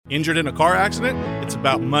Injured in a car accident? It's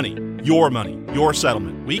about money. Your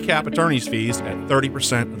settlement. We cap attorney's fees at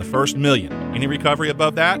 30% of the first $1 million. Any recovery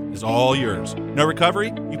above that is all yours. No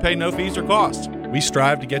recovery? You pay no fees or costs. We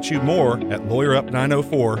strive to get you more at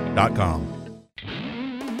lawyerup904.com.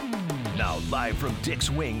 Now live from Dick's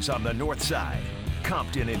Wings on the north side,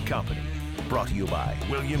 Compton and Company. Brought to you by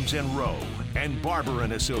Williams and Rowe and Barber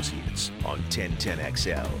and Associates on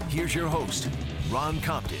 1010XL. Here's your host, Ron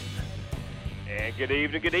Compton. And good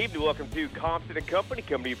evening. Welcome to Compton and Company,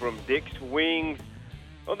 coming to you from Dick's Wings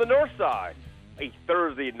on the north side, a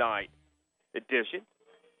Thursday night edition.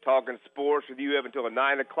 Talking sports with you up until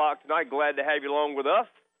 9 o'clock tonight. Glad to have you along with us.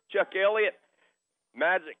 Chuck Elliott,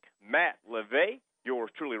 Magic, Matt LeVay, yours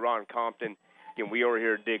truly, Ron Compton. Again, we are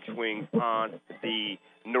here at Dick's Wings on the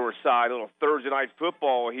north side. A little Thursday night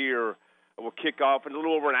football here. We'll kick off in a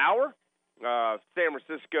little over an hour. San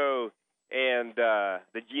Francisco and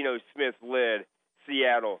the Geno Smith-led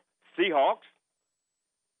Seattle Seahawks.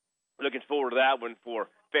 Looking forward to that one for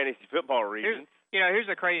fantasy football reasons. Here's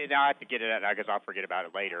the crazy. Now I have to get it out because I'll forget about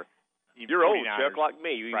it later. You're old, Chuck, like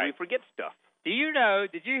me. Right. We forget stuff. Did you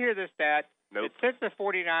hear this stat? Nope. Since the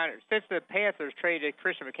Panthers traded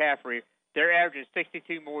Christian McCaffrey, they're averaging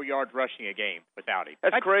 62 more yards rushing a game without him.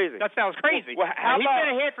 That's crazy. That sounds crazy. Well, he's been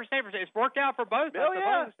a hit for San Francisco. It's worked out for both. Oh,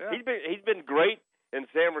 yeah. He's been great in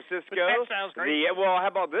San Francisco. That sounds great. Well, how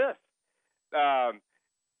about this? I'm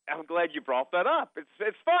glad you brought that up.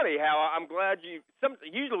 It's funny how I'm glad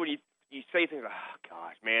usually when you say things, oh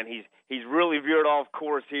gosh, man, he's really veered off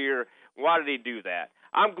course here. Why did he do that?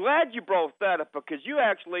 I'm glad you brought that up because you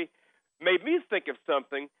actually made me think of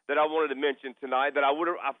something that I wanted to mention tonight that I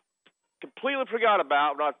completely forgot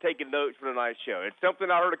about when I was taking notes for tonight's show. It's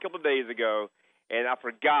something I heard a couple of days ago, and I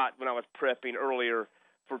forgot when I was prepping earlier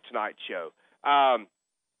for tonight's show.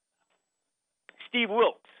 Steve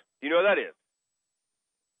Wilks, you know who that is?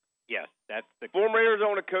 Yes, that's the former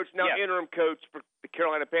Arizona coach, now interim coach for the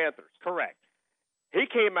Carolina Panthers. Correct. He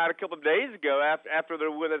came out a couple of days ago after their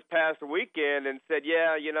win this past weekend and said,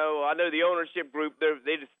 "Yeah, I know the ownership group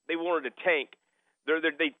they wanted to tank.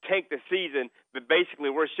 They tanked the season, but basically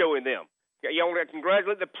we're showing them. You want to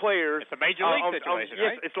congratulate the players. It's a major league situation,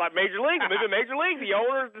 yes, right? It's like major league. Moving major league. The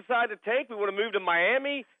owners decided to tank. We want to move to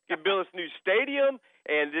Miami, can build this new stadium,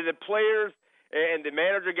 and then the players and the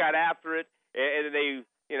manager got after it, and they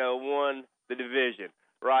won the division.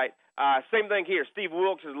 Right. Same thing here. Steve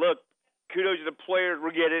Wilks says, look, kudos to the players.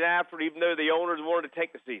 We're getting after it, even though the owners wanted to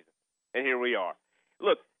take the season. And here we are.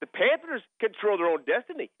 Look, the Panthers control their own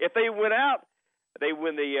destiny. If they win out, they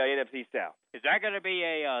win the NFC South. Is that going to be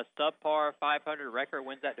a subpar 500 record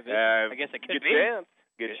wins that division? I guess it could good be. Chance.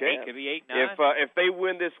 Good chance. It could be 8-9. If they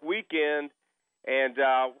win this weekend, and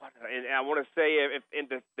I want to say if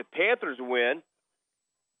the Panthers win,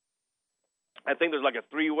 I think there's like a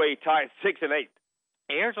three-way tie, 6 and 8.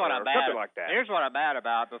 Here's what I'm mad. Something like that. Here's what I'm mad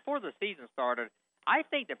about. Before the season started, I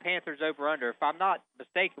think the Panthers over/under, if I'm not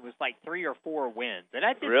mistaken, was like 3 or 4 wins, and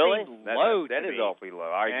that just seemed low. That is awfully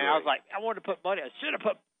low. I agree. I was like, I wanted to put money. I should have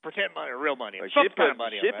put pretend money or real money. Well, should put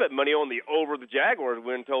money on the over the Jaguars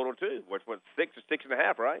win total too. What's 6 or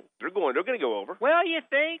 6.5, right? They're going to go over. Well, you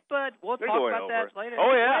think, but we'll talk about over. that later.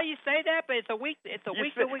 Oh yeah. You say that, but it's a week. It's a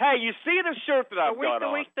week to week. Hey, you see the shirt that I've got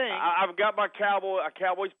on? Week thing. I've got my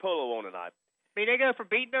Cowboys polo on tonight. I mean, they go from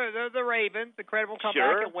beating the Ravens, incredible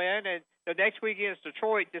comeback and win, and the next week against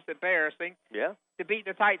Detroit, just embarrassing. Yeah. To beat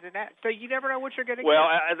the Titans and that. So you never know what you're going to get. Well,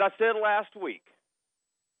 as I said last week,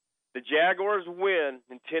 the Jaguars win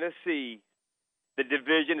in Tennessee, the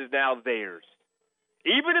division is now theirs.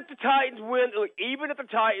 Even if the Titans win,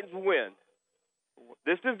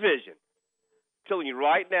 this division, I'm telling you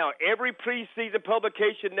right now, every preseason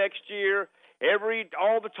publication next year,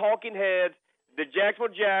 all the talking heads, the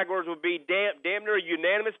Jacksonville Jaguars would be damn near a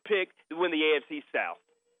unanimous pick to win the AFC South.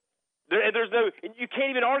 You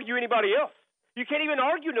can't even argue anybody else. You can't even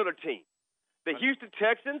argue another team. The Houston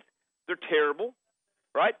Texans, they're terrible,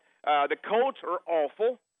 right? The Colts are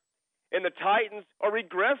awful, and the Titans are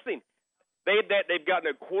regressing. They've got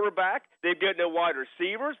no quarterback. They've got no wide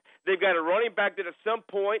receivers. They've got a running back that at some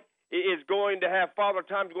point is going to have Father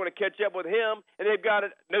Time's going to catch up with him, and they've got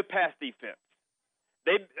no pass defense.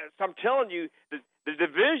 So I'm telling you, the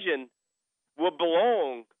division will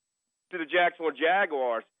belong to the Jacksonville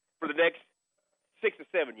Jaguars for the next 6 to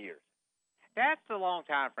 7 years. That's a long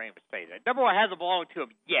time frame to say that. Number one, it hasn't belonged to them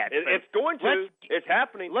yet. It's going to. It's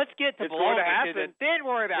happening. Let's get to belonging to them. Then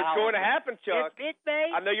worry about it's going to happen, Chuck. It may.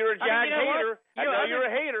 I know you're a Jag hater. I know you're a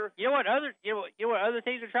hater. You know what other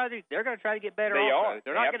teams are trying to do? They're going to try to get better. They are.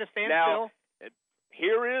 They're not going to stand still. Now,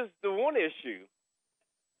 here is the one issue.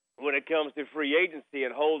 when it comes to free agency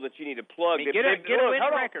and holes that you need to plug. Get a win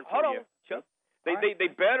record for you. Chuck. They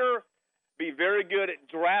better be very good at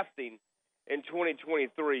drafting in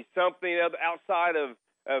 2023. Something outside of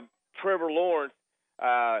Trevor Lawrence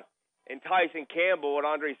and Tyson Campbell and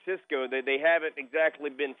Andre Cisco. They haven't exactly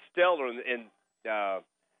been stellar in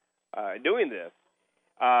doing this.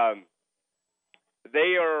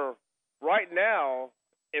 They are right now,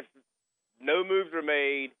 if no moves are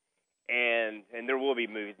made, and there will be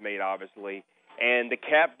moves made, obviously, and the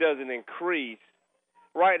cap doesn't increase,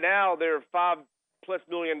 right now they're $5+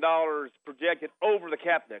 million projected over the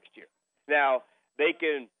cap next year. Now, they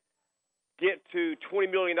can get to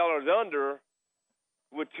 $20 million under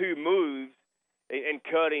with 2 moves and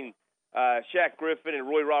cutting Shaq Griffin and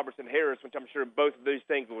Roy Robertson Harris, which I'm sure both of those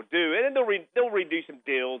things will do. And then they'll redo some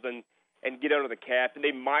deals and get under the cap, and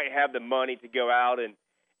they might have the money to go out and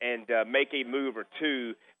make a move or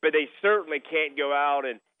two, but they certainly can't go out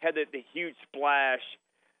and have the huge splash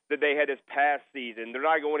that they had this past season. They're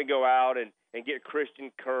not going to go out and get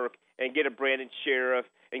Christian Kirk and get a Brandon Sheriff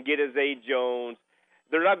and get a Zay Jones.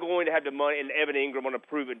 They're not going to have the money, and Evan Ingram on a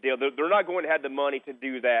proven deal. They're not going to have the money to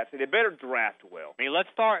do that, so they better draft well. I mean, let's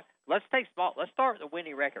start with the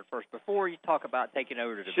winning record first before you talk about taking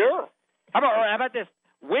over the division. Sure. How about this?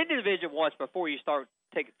 Win the division once before you start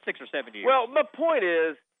taking 6 or 7 years. Well, my point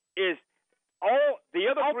is all the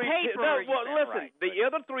other On three. paper, Listen, right, the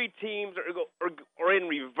other 3 teams are in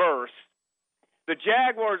reverse. The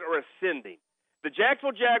Jaguars are ascending. The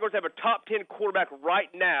Jacksonville Jaguars have a top 10 quarterback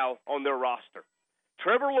right now on their roster.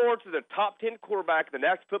 Trevor Lawrence is a top 10 quarterback in the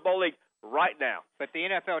National Football League right now. But the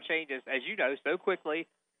NFL changes, as you know, so quickly,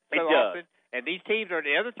 so It does. often, and the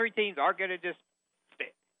other 3 teams aren't going to just,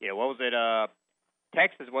 what was it?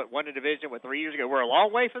 Texas won the division 3 years ago. We're a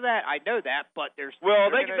long way from that. I know that, but there's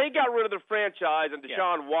they got rid of their franchise and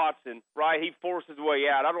Deshaun Watson, right? He forced his way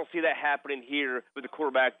out. I don't see that happening here with the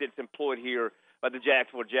quarterback that's employed here by the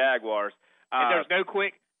Jacksonville Jaguars. And there's no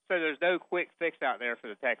quick fix out there for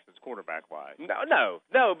the Texans quarterback wise. No,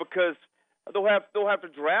 because they'll have to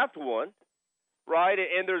draft one, right?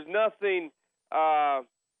 And there's nothing,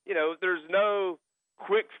 there's no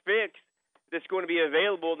quick fix that's going to be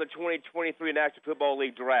available in the 2023 National Football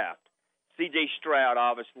League draft. C.J. Stroud,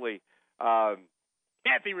 obviously.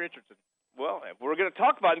 Anthony Richardson. Well, we're going to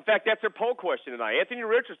talk about it. In fact, that's our poll question tonight. Anthony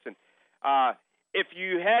Richardson. If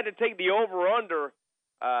you had to take the over-under,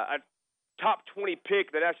 a top 20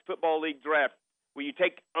 pick in the National Football League draft, will you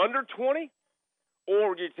take under 20, or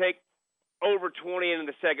would you take over 20 in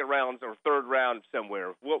the second round or third round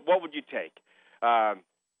somewhere? What would you take?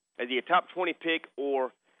 Is he a top 20 pick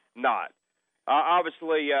or not?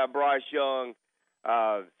 Obviously, Bryce Young,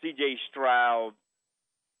 C.J. Stroud,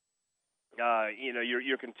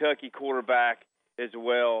 your Kentucky quarterback as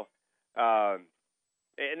well, and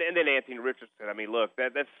then Anthony Richardson. I mean, look,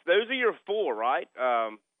 those are your 4, right?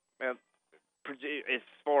 As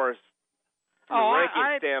far as from a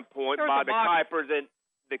ranking standpoint, by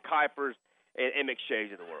the Kuipers and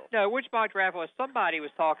McShays of the world. No, which mock draft was? Somebody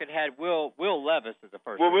was talking had Will Levis as the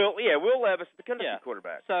first. Will Levis, the Kentucky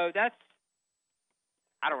quarterback. So that's,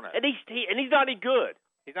 I don't know. And he's not any good.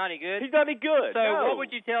 He's not any good? He's not any good. So no. what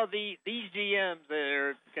would you tell these GMs that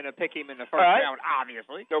are going to pick him in the first round,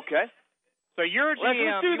 obviously? Okay. So you're a GM.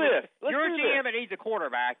 Let's do this. You're a GM and he's a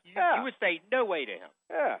quarterback. You would say no way to him.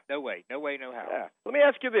 Yeah. No way, no how. Yeah. Let me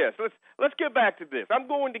ask you this. Let's get back to this. I'm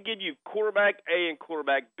going to give you quarterback A and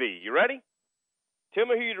quarterback B. You ready? Tell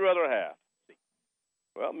me who you'd rather have. C.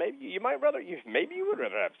 Well, maybe you would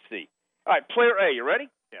rather have C. All right, player A. You ready?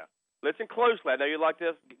 Yeah. Listen closely. I know you like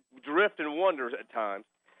to drift and wonder at times.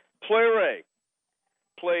 Player A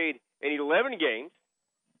played in 11 games.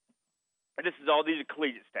 And these are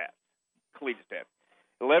collegiate stats.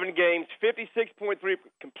 11 games, 56.3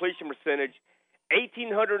 completion percentage,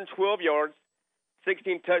 1,812 yards,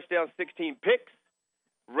 16 touchdowns, 16 picks,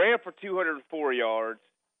 ran for 204 yards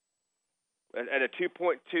at a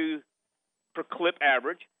 2.2 per clip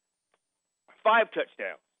average, 5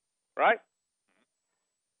 touchdowns, right?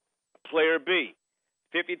 Player B,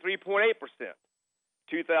 53.8%,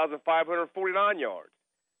 2,549 yards,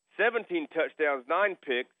 17 touchdowns, 9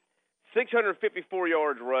 picks, 654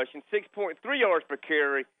 yards rushing, 6.3 yards per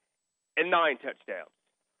carry, and 9 touchdowns.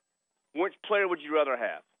 Which player would you rather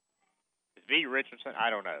have? Is B Richardson? I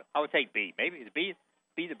don't know. I would take B. Maybe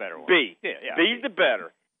B the better one. B. Yeah. B's the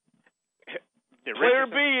better. Player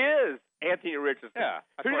B is Anthony Richardson. Yeah.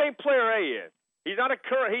 Who do you think player A is? He's not a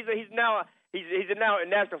current. He's now a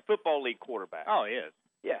National Football League quarterback. Oh, he is.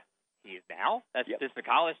 Yeah. He is now. That's just a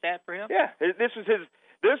college stat for him. Yeah. This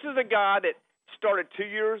is a guy that started 2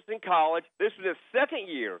 years in college. This was his second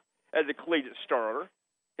year as a collegiate starter.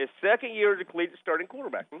 His second year as a collegiate starting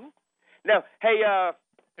quarterback. Mm-hmm. Now, hey,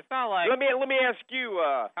 it's not like. let me ask you,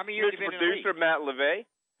 how many years Mr. have you been in the Producer Matt LeVay,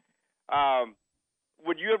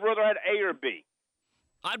 would you have rather had A or B?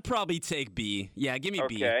 I'd probably take B. Yeah, give me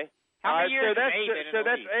B. Okay. How many years so has that's A been in so the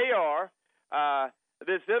that's league? AR.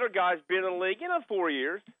 This other guy's been in the league, 4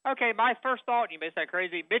 years. Okay, my first thought, and you may sound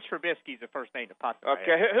crazy, Mitch Trubisky's the first name that popped in my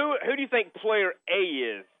Okay, head. who do you think player A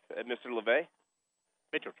is, Mr. LeVay?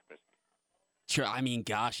 Mitchell Trubisky. I mean,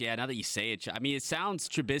 gosh, yeah, now that you say it, I mean, it sounds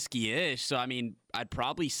Trubisky-ish, so, I mean, I'd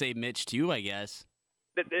probably say Mitch, too, I guess.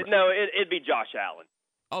 No, it'd be Josh Allen.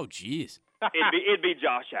 Oh, jeez. It'd be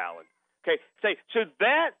Josh Allen. Okay, so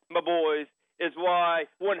that, my boys, is why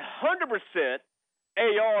 100%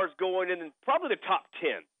 AR is going in probably the top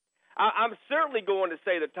 10. I'm certainly going to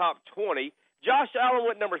say the top 20. Josh Allen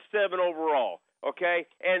went number 7 overall, okay?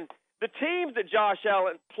 And the teams that Josh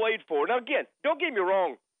Allen played for, now, again, don't get me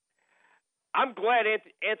wrong, I'm glad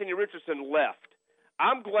Anthony Richardson left.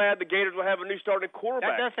 I'm glad the Gators will have a new starting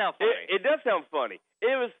quarterback. That does sound funny. It does sound funny.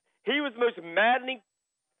 He was the most maddening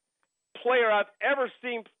player I've ever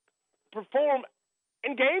seen perform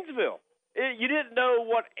in Gainesville. You didn't know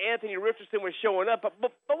what Anthony Richardson was showing up. But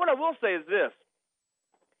what I will say is this.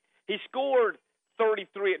 He scored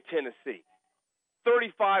 33 at Tennessee,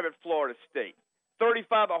 35 at Florida State,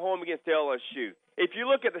 35 at home against LSU. If you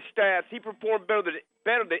look at the stats, he performed better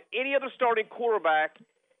than any other starting quarterback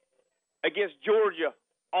against Georgia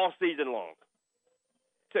all season long.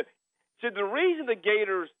 So the reason the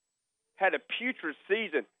Gators had a putrid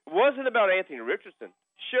season wasn't about Anthony Richardson.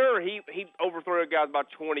 Sure, he overthrew guys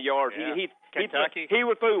about 20 yards. Yeah. He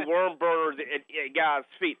would throw worm burners at guys'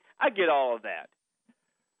 feet. I get all of that.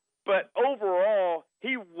 But overall,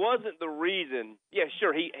 he wasn't the reason. Yeah,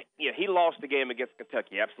 sure, he lost the game against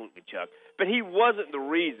Kentucky, absolutely, Chuck. But he wasn't the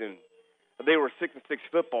reason they were a 6-6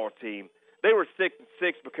 football team. They were 6-6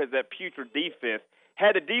 because of that putrid defense.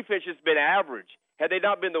 Had the defense just been average, had they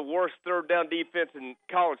not been the worst third down defense in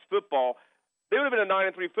college football, they would have been a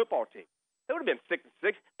 9-3 football team. They would have been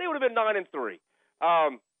 6-6. They would have been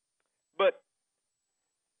 9-3. But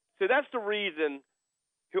so that's the reason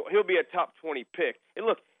he'll be a top 20 pick. And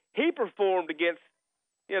look, he performed against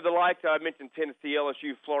the likes I mentioned: Tennessee,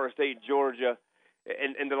 LSU, Florida State, Georgia,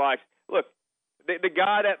 and the likes. Look, the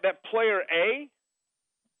guy that player A,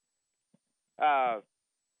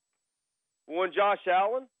 one Josh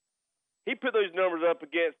Allen, he put those numbers up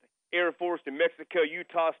against Air Force, New Mexico,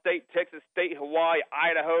 Utah State, Texas State, Hawaii,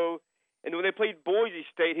 Idaho. And when they played Boise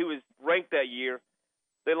State, who was ranked that year,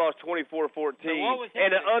 they lost 24-14.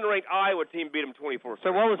 And an unranked Iowa team beat them 24-14.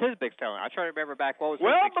 So what was his big selling? I try to remember back. What was his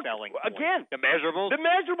big selling point? Again, the measurables. The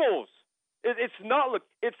measurables. It's not. Look,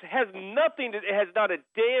 it has nothing. It has not a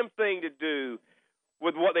damn thing to do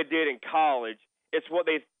with what they did in college. It's what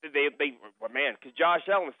they man. Because Josh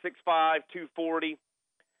Allen was 6'5", 240.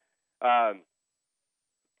 AR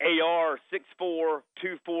 6'4",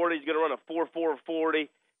 240. He's going to run a 4.4 40.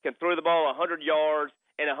 Can throw the ball 100 yards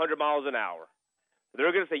and 100 miles an hour.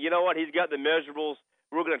 They're going to say, you know what, he's got the measurables.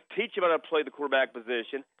 We're going to teach him how to play the quarterback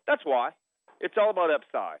position. That's why. It's all about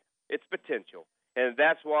upside. It's potential. And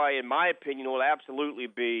that's why, in my opinion, it will absolutely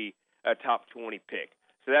be a top 20 pick.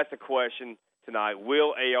 So that's the question tonight.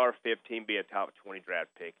 Will AR-15 be a top 20 draft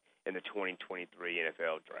pick in the 2023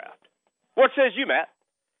 NFL draft? What says you, Matt?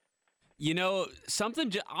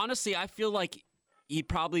 Honestly, I feel like he'd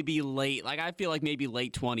probably be late. Like, I feel like maybe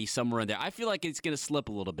late 20s, somewhere in there. I feel like it's going to slip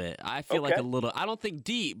a little bit. I feel like a little. I don't think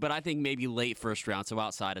deep, but I think maybe late first round, so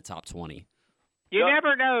outside of top 20. You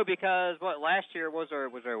never know because last year was there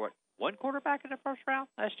one quarterback in the first round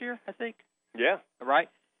last year? I think. Yeah. Right.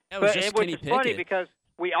 It was just Kenny Pickett. It's funny because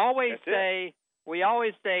we always say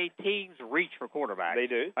teams reach for quarterbacks. They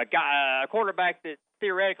do. A quarterback that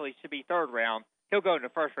theoretically should be third round, he'll go in the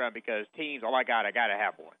first round because teams. Oh my God, I got to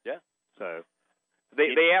have one. Yeah. So.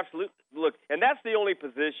 They absolutely look, and that's the only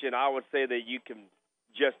position I would say that you can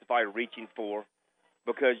justify reaching for,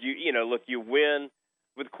 because you win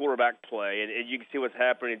with quarterback play, and you can see what's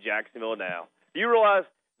happening in Jacksonville now. Do you realize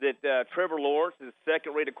that Trevor Lawrence is the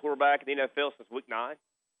second-rated quarterback in the NFL since Week 9?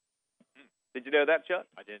 Did you know that, Chuck?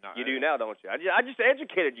 I did not. You do now, don't you? I just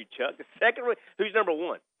educated you, Chuck. The second, who's number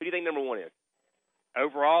one? Who do you think number one is?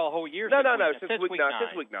 Overall, a whole year? No. Since Week 9.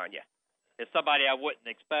 Since Week 9, yeah. It's somebody I wouldn't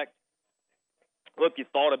expect. Well, if you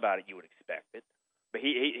thought about it, you would expect it. But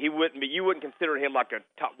he wouldn't be. You wouldn't consider him like a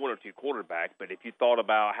top 1 or 2 quarterback. But if you thought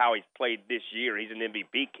about how he's played this year, he's an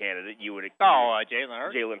MVP candidate. You would. Jalen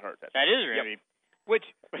Hurts. Jalen Hurts. That is really. Yep. Which,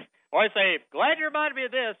 I say, glad you reminded me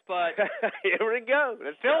of this. But here we go.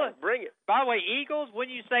 Let's bring it. By the way, Eagles. When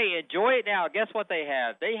you say enjoy it now, guess what they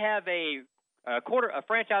have? They have a a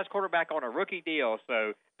franchise quarterback on a rookie deal.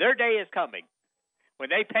 So their day is coming when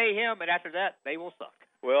they pay him, and after that, they will suck.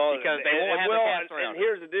 Well, because they won't have the cast around and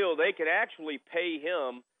here's the deal: they could actually pay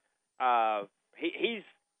him. He's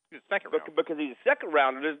second round. Because he's a second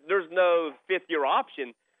rounder. There's no fifth-year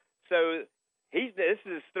option, so this is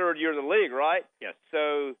his third year in the league, right? Yes.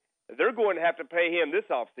 So they're going to have to pay him this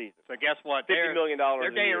offseason. So guess what? $50 million.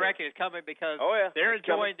 Their day of reckoning is coming because they're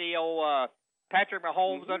enjoying the old Patrick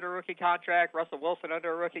Mahomes under a rookie contract, Russell Wilson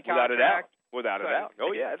under a rookie contract. Without a doubt.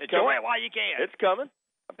 Oh yeah, it's enjoy coming. it while you can. It's coming,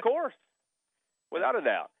 of course, without a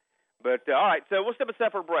doubt. But all right, so we'll step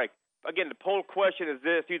aside for a break. Again, the poll question is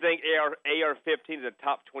this: do you think AR-15 is a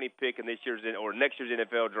top 20 pick in this year's or next year's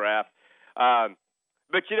NFL draft?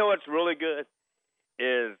 But you know what's really good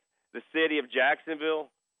is the city of Jacksonville,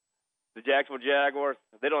 the Jacksonville Jaguars.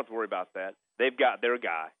 They don't have to worry about that. They've got their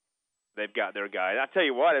guy. And I tell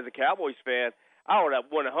you what, as a Cowboys fan, I would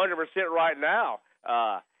have 100% right now.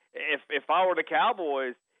 If I were the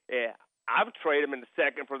Cowboys, I would trade him in the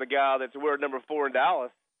second for the guy that's wearing number 4 in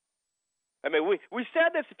Dallas. I mean, we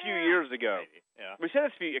said this a few years ago. Yeah. We said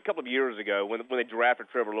this a couple of years ago when they drafted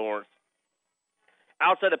Trevor Lawrence.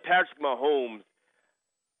 Outside of Patrick Mahomes,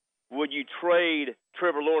 would you trade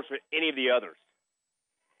Trevor Lawrence for any of the others?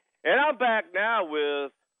 And I'm back now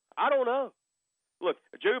with, I don't know. Look,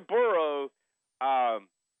 Joe Burrow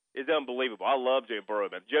is unbelievable. I love Joe Burrow,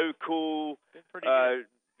 man. Joe Cool. Pretty good.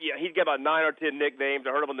 Yeah, he's got about 9 or 10 nicknames. I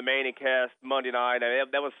heard him on the Manning Cast Monday night. I mean,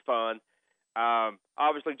 that was fun.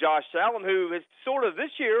 Obviously, Josh Allen, who has sort of this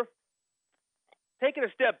year taken a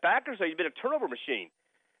step back or so. He's been a turnover machine.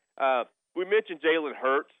 We mentioned Jalen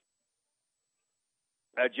Hurts,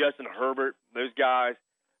 Justin Herbert, those guys.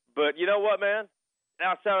 But you know what, man?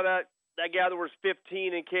 Outside of that guy that was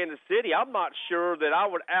 15 in Kansas City, I'm not sure that I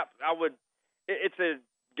would. It's a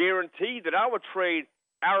guarantee that I would trade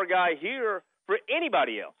our guy here for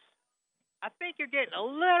anybody else. I think you're getting a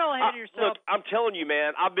little ahead of yourself. Look, I'm telling you,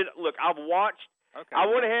 man. I've watched. Okay. I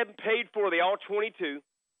went ahead and paid for the All-22,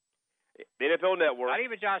 the NFL Network. Not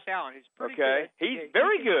even Josh Allen. He's pretty good. He's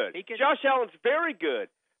very good. Josh Allen's very good.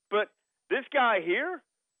 But this guy here,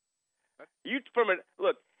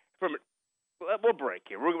 we'll break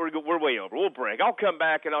here. We're way over. We'll break. I'll come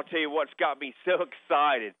back and I'll tell you what's got me so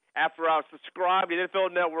excited after I subscribed to the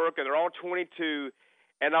NFL Network and they're all 22,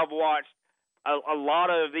 and I've watched a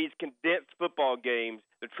lot of these condensed football games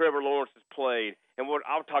that Trevor Lawrence has played, and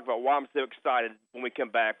I'll talk about why I'm so excited when we come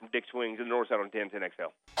back from Dick's Wings in the North Side on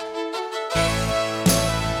 1010XL.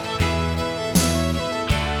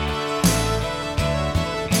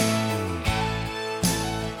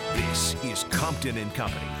 This is Compton and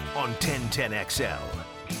Company on 1010XL.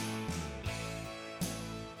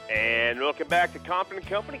 And welcome back to Compton &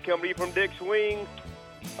 Company, coming to you from Dick's Wings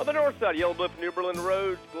on the north side of Yellow Bluff, New Berlin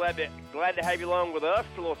Road. Glad to have you along with us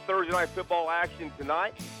for a little Thursday night football action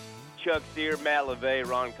tonight. Chuck Steer, Matt LeVay,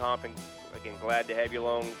 Ron Compton. Again, glad to have you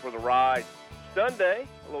along for the ride. Sunday,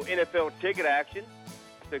 a little NFL ticket action.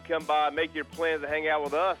 So come by, make your plans to hang out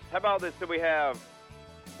with us. How about this? So we have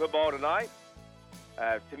football tonight.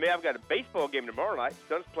 To me, I've got a baseball game tomorrow night.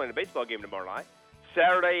 Son's playing a baseball game tomorrow night.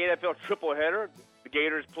 Saturday, NFL tripleheader. The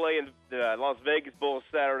Gators play in the Las Vegas Bowl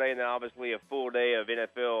Saturday, and then obviously a full day of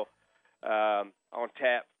NFL on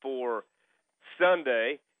tap for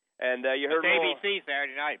Sunday. And you heard it's ABC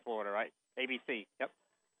Saturday night, Florida, right? ABC. Yep.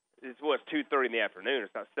 It's 2:30 in the afternoon.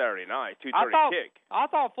 It's not Saturday night. 2:30 kick. I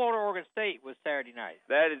thought Florida Oregon State was Saturday night.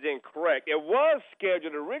 That is incorrect. It was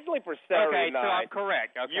scheduled originally for Saturday night. Okay, so I'm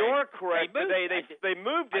correct. Okay. You're correct. They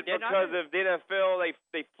moved it because of the NFL.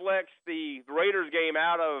 They flexed the Raiders game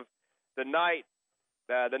out of the night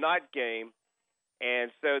game,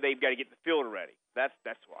 and so they've got to get the field ready. That's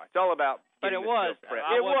why. It's all about. But it was.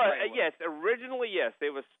 It was. Yes, originally yes.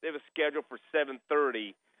 It was scheduled for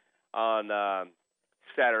 7:30 on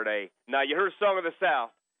Saturday. Now you heard "Song of the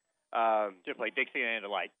South." Just like Dixieland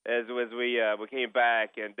Delight. As we came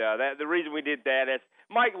back, and the reason we did that is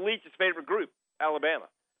Mike Leach's favorite group, Alabama.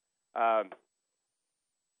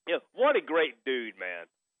 What a great dude, man.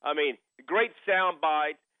 I mean, great sound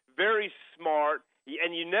bite, very smart,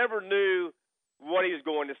 and you never knew what he was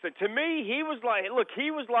going to say. To me, he was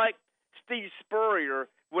like Steve Spurrier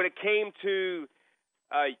when it came to.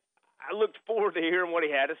 I looked forward to hearing what he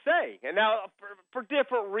had to say, and now for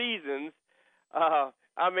different reasons.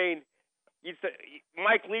 I mean, you'd say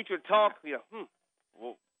Mike Leach would talk.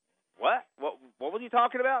 Well, what was he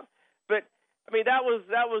talking about? But I mean, that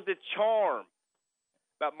was the charm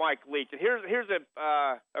about Mike Leach. And here's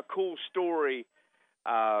a cool story.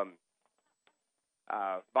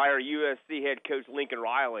 by our USC head coach Lincoln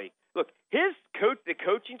Riley. Look, the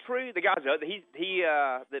coaching tree, the guys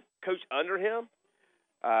that coached under him,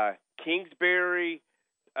 Kingsbury,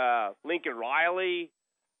 Lincoln Riley.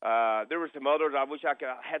 There were some others. I wish I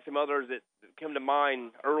had some others that come to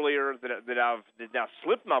mind earlier that now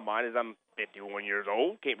slipped my mind as I'm 51 years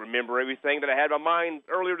old. Can't remember everything that I had in my mind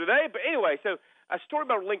earlier today. But anyway, so a story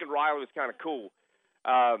about Lincoln Riley was kind of cool.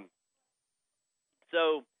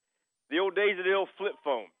 So the old days of the old flip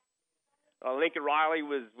phone. Lincoln Riley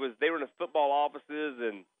was they were in the football offices,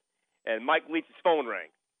 and Mike Leach's phone rang,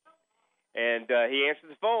 and he answers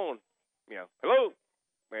the phone, hello,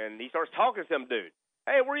 and he starts talking to some dude.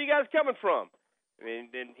 Hey, where are you guys coming from? And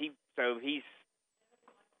he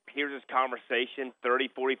hears this conversation 30,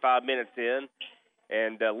 45 minutes in,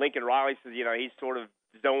 and Lincoln Riley says, he's sort of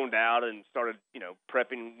zoned out and started,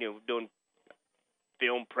 prepping, doing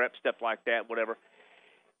film prep, stuff like that, whatever.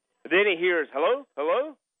 Then he hears, hello,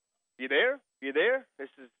 you there? This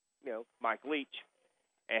is, Mike Leach.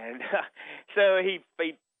 And so he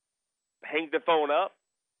hangs the phone up,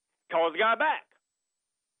 calls the guy back,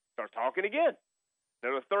 starts talking again.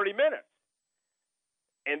 Another 30 minutes.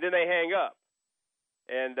 And then they hang up.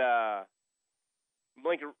 And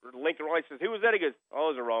Lincoln Riley says, who was that? He goes, oh,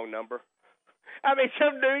 it was the wrong number. I mean,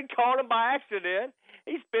 some dude called him by accident.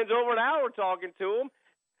 He spends over an hour talking to him.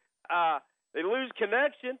 They lose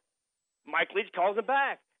connection. Mike Leach calls him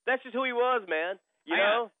back. That's just who he was, man. You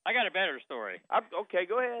know? I got a better story. Okay,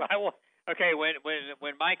 go ahead. Okay, when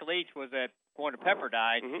Mike Leach was going to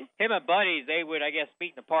Pepperdine, mm-hmm. him and buddies, they would, I guess,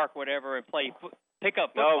 meet in the park, whatever, and play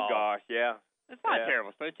pickup football. Oh gosh, yeah. It's not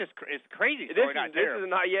terrible. So it's crazy. This is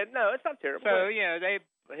not yet. No, it's not terrible. So him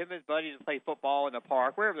and his buddies would play football in the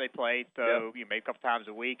park wherever they played. So maybe a couple times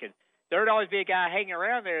a week, and there'd always be a guy hanging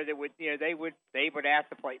around there that would they would ask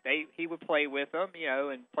to play. He would play with them,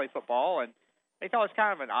 and play football, and they thought it was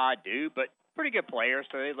kind of an odd dude, but pretty good player.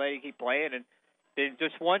 So they let him keep playing, and then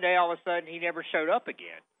just one day, all of a sudden, he never showed up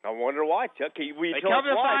again. I wonder why, Chuck. Tell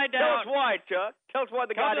us why, Chuck. Tell us why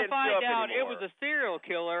the guy didn't show up anymore. It was a serial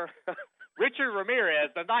killer, Richard Ramirez,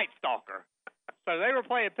 the Night Stalker. So they were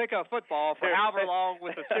playing pickup football for however long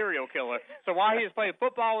with a serial killer. So while he was playing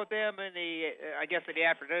football with them in the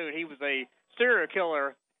afternoon, he was a serial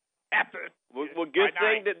killer after. Well, good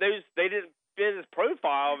thing that they didn't fit his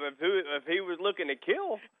profile of if he was looking to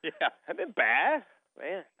kill. Yeah, that'd been bad,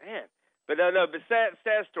 man. But but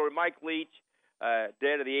sad story. Mike Leach,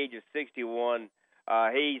 dead at the age of 61.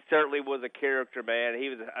 He certainly was a character, man. He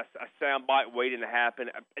was a soundbite waiting to happen.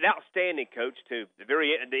 An outstanding coach too. The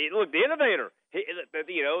innovator. The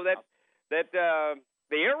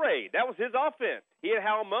air raid. That was his offense. He had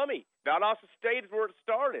Hal Mummy. Valdosta State is where it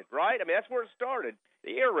started, right? I mean, that's where it started.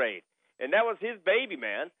 The air raid, and that was his baby,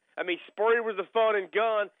 man. I mean, Spurrier was the fun and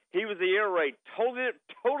gun. He was the air raid.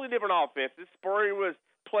 Totally different offenses. Spurrier was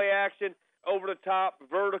play action, over the top,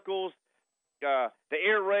 verticals. The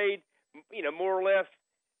air raid, more or less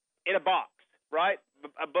in a box, right?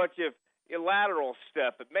 A bunch of lateral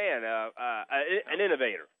stuff. But man, an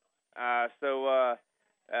innovator. Dead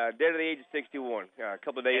at the age of 61, a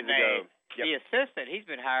couple of days ago. The assistant, he's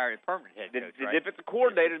been hired as permanent head coach, The defensive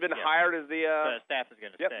coordinator has been hired as the staff is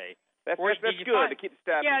going to stay. That's good to keep the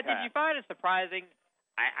staff intact. Did you find it surprising?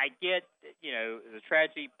 I get, the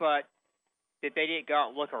tragedy, but that they didn't go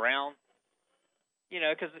out and look around?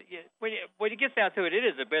 Because when it gets down to it, it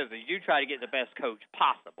is a business. You try to get the best coach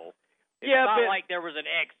possible. It's not like there was an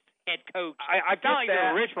ex-head coach. I get like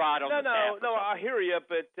that. Rich Rod on the staff. No, I hear you,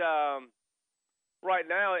 but right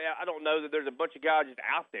now I don't know that there's a bunch of guys just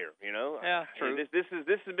out there. Yeah, true. This has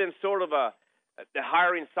been sort of the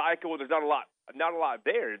hiring cycle. There's not a lot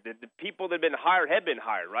there. The people that have been hired have been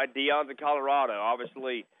hired, right? Deion's in Colorado,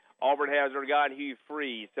 obviously. Auburn has their guy in Hugh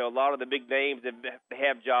Freeze, so a lot of the big names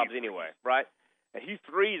have jobs anyway, right? And Hugh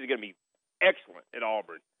Freeze is going to be excellent at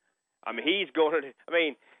Auburn. I mean, he's going to. I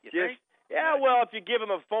mean, well, if you give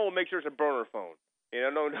him a phone, make sure it's a burner phone.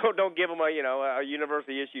 Don't give him a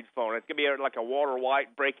university issued phone. It's going to be like a Water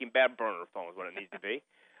White Breaking Bad burner phone is what it needs to be.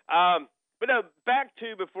 But no, back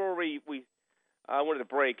to before we went to the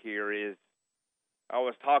break here is I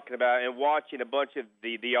was talking about and watching a bunch of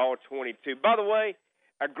the All-22. By the way,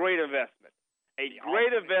 a great investment.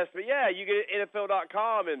 Great investment. Yeah, you get it at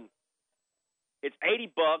NFL.com and it's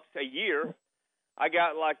 $80 a year. I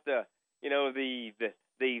got like the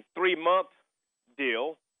 3-month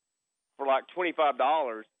deal for like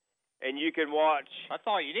 $25, and you can watch. That's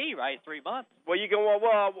all you need, right? 3 months. Well, you can watch.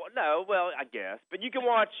 Well, I guess, but you can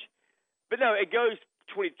watch. But no, it goes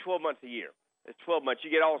 12 months a year. It's 12 months. You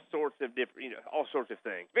get all sorts of different, all sorts of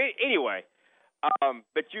things. But anyway,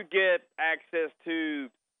 but you get access to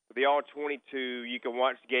the All-22. You can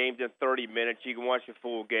watch games in 30 minutes. You can watch the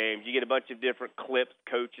full games. You get a bunch of different clips,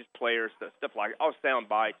 coaches, players, stuff like all sound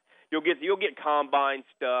bites. You'll get combine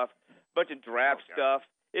stuff, bunch of draft stuff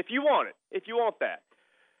if you want it. If you want that.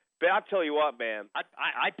 But I'll tell you what, man.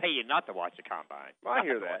 I'd pay you not to watch the combine. I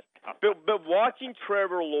hear that. But watching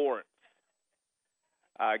Trevor Lawrence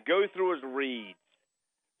go through his reads,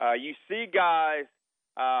 you see guys,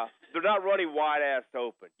 they're not running wide-ass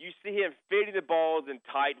open. You see him fitting the balls in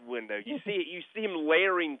tight windows. You see him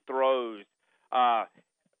layering throws,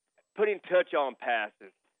 putting touch-on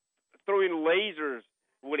passes, throwing lasers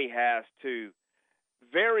when he has to.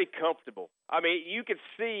 Very comfortable. I mean, you can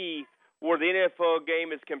see where the NFL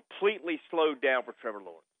game is completely slowed down for Trevor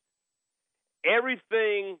Lawrence.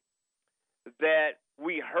 Everything that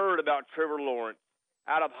we heard about Trevor Lawrence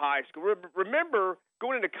out of high school. Remember,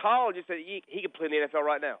 going into college, he said he could play in the NFL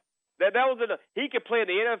right now. He could play in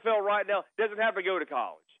the NFL right now. Doesn't have to go to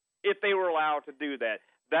college if they were allowed to do that.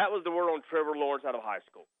 That was the word on Trevor Lawrence out of high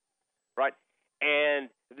school, right? And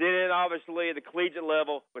then obviously the collegiate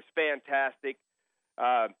level was fantastic,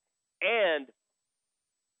 and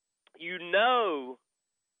you know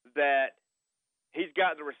that he's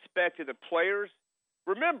got the respect of the players.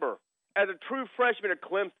 Remember, as a true freshman at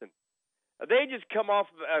Clemson, they just come off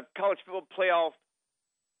of a college football playoff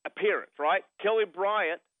appearance, right? Kelly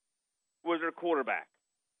Bryant was their quarterback.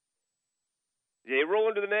 They roll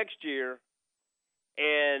into the next year,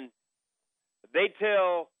 and they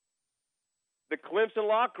tell the Clemson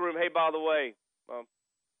locker room, "Hey, by the way,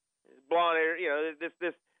 blonde hair, this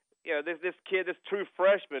kid, this true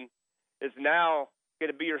freshman, is now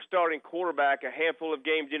going to be your starting quarterback a handful of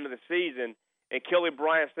games into the season, and Kelly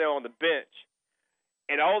Bryant's now on the bench."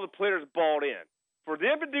 And all the players bought in. For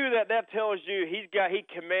them to do that, that tells you he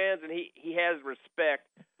commands and he has respect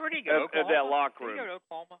Where'd he go? of that locker room. Did he go to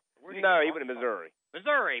Oklahoma? No, he went to Missouri.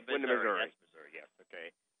 Missouri. Went to Missouri. Yes, Missouri. Yes,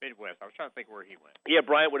 okay. Midwest. I was trying to think where he went. Yeah,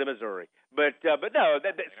 Bryant went to Missouri. But no,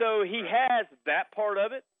 so he has that part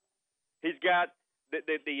of it. He's got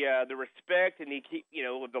the respect, and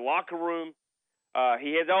the locker room.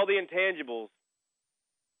 He has all the intangibles,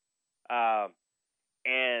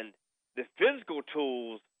 and the physical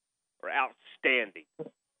tools are outstanding.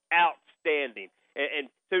 Outstanding. And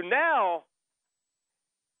so now,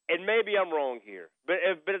 and maybe I'm wrong here, but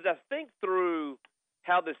as I think through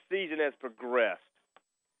how the season has progressed,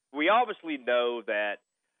 we obviously know that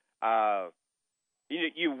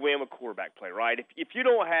you win with quarterback play, right? If you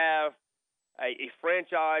don't have a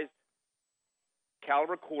franchise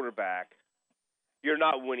caliber quarterback, you're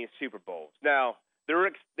not winning Super Bowls. Now,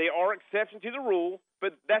 they are exceptions to the rule,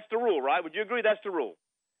 but that's the rule, right? Would you agree that's the rule?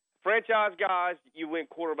 Franchise guys, you win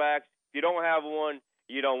quarterbacks. If you don't have one,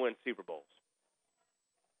 you don't win Super Bowls.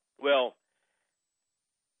 Well,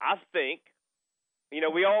 I think,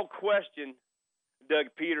 we all question Doug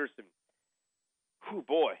Peterson. Whew,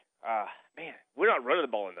 boy, man, we're not running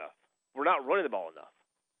the ball enough. We're not running the ball enough.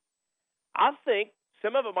 I think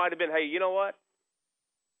some of it might have been, hey, you know what,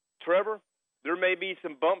 Trevor, there may be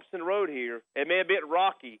some bumps in the road here. It may be a bit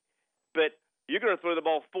rocky, but you're going to throw the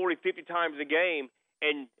ball 40, 50 times a game,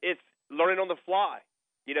 and it's learning on the fly.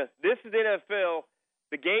 This is the NFL.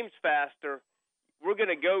 The game's faster. We're going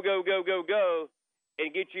to go,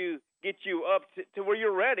 and get you up to where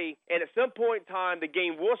you're ready. And at some point in time, the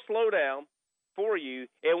game will slow down for you.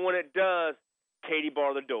 And when it does, Katie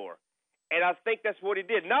bar the door. And I think that's what he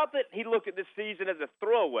did. Not that he looked at this season as a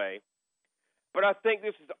throwaway, but I think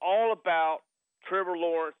this is all about Trevor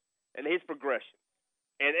Lawrence and his progression.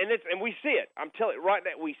 And we see it. I'm telling you right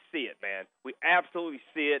now, we see it, man. We absolutely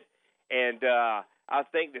see it. And I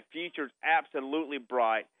think the future is absolutely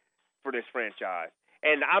bright for this franchise.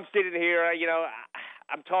 And I'm sitting here,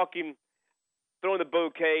 I'm talking, throwing the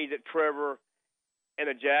bouquets at Trevor and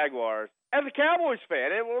the Jaguars as a Cowboys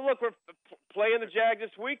fan. And look, we're playing the Jags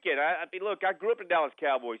this weekend. I grew up a Dallas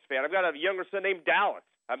Cowboys fan. I've got a younger son named Dallas.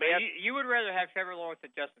 You would rather have Trevor Lawrence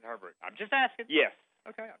than Justin Herbert? I'm just asking. Yes.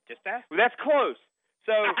 Okay, I'm just asking. Well, that's close.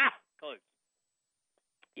 So, close.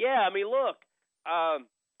 Yeah, look,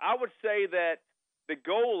 I would say that the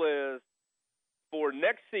goal is for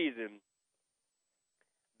next season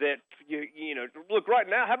that, look, right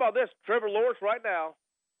now, how about this? Trevor Lawrence right now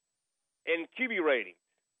in QB rating.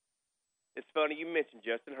 It's funny you mentioned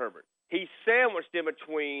Justin Herbert. He's sandwiched in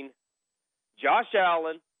between Josh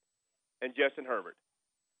Allen and Justin Herbert.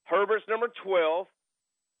 Herbert's number 12,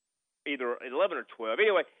 either 11 or 12.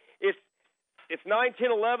 Anyway, it's 9,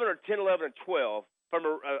 10, 11, or 10, 11, and 12 from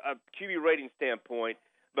a QB rating standpoint.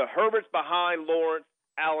 But Herbert's behind Lawrence.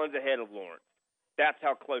 Allen's ahead of Lawrence. That's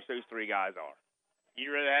how close those three guys are.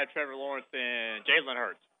 You'd rather have Trevor Lawrence than Jalen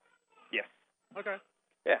Hurts? Yes. Okay.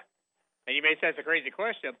 Yeah. And you may say it's a crazy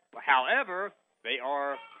question. However, they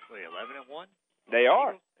are 11-1. They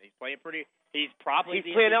are. He's playing pretty. He's probably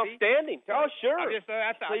playing MVP. outstanding. Oh, sure. I good.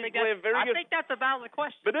 think that's a valid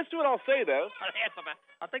question. But this is what I'll say, though.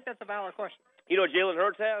 I think that's a valid question. You know what Jalen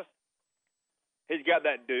Hurts has? He's got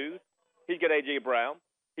that dude. He's got A.J. Brown.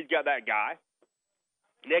 He's got that guy.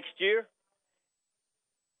 Next year,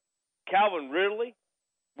 Calvin Ridley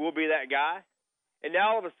will be that guy. And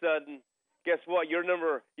now all of a sudden, guess what? Your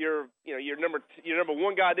number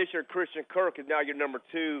one guy this year, Christian Kirk, is now your number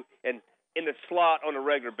 2 and in the slot on a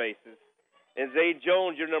regular basis. And Zay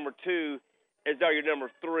Jones, your number 2, is now your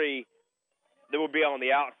number 3 that will be on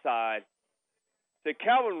the outside. So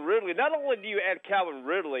Calvin Ridley, not only do you add Calvin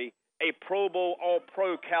Ridley, a Pro Bowl,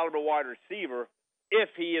 all-pro caliber wide receiver, if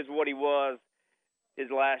he is what he was his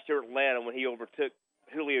last year at Atlanta when he overtook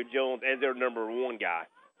Julio Jones as their number 1 guy.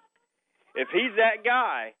 If he's that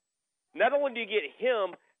guy, not only do you get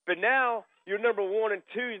him, but now your number 1 and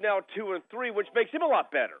 2 is now 2 and 3, which makes him a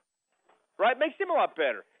lot better. Right? Makes him a lot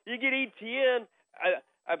better. You get ETN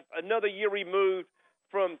another year removed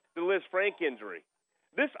from the Liz Frank injury.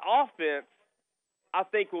 This offense, I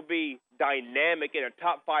think, will be dynamic in a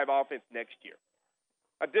top 5 offense next year.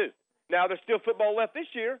 I do. Now, there's still football left this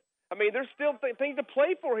year. I mean, there's still things to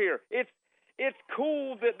play for here. It's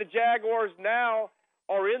cool that the Jaguars now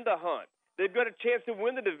are in the hunt. They've got a chance to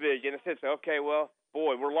win the division. It says, okay, well,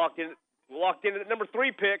 boy, we're locked in at number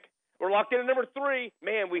 3 pick. We're locked in at number 3.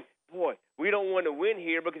 Man, we don't want to win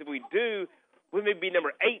here because if we do, we may be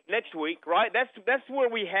number 8 next week, right? That's where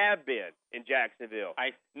we have been in Jacksonville.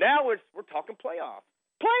 Now we're talking playoff.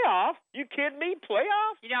 Playoff? You kidding me?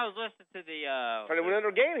 Playoff? You know, I was listening to the trying to win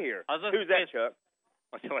another game here. Who's that, Chuck?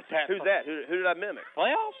 What's that? Who's that? Who did I mimic?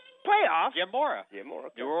 Playoffs? Jim Mora. Jim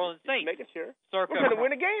Mora. Okay. New Orleans Saints. Making sure. Circa, we're going to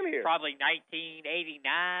win a game here. Probably 1989,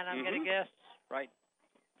 I'm going to guess. Right.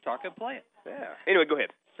 Talking playing. Yeah. Anyway, go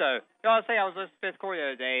ahead. So, I was saying I was listening to Fifth Quarter the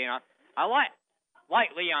other day, and I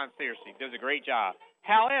like Leon seriously. Does a great job.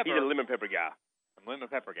 However, he's a lemon pepper guy.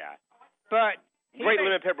 But great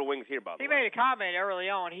lemon pepper wings here, by the way. He made a comment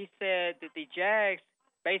early on. He said that the Jags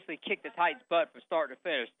basically kicked the Titans' butt from start to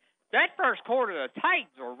finish. That first quarter, the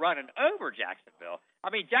Titans were running over Jacksonville. I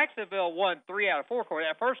mean, Jacksonville won 3 out of 4 quarters.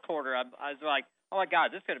 That first quarter, I was like, oh, my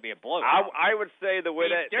God, this is going to be a blowout. I would say the way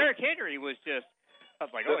Derrick Henry was just, I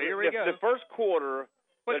was like, oh, here we go. The first quarter,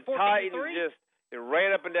 the Titans just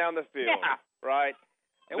ran up and down the field, right?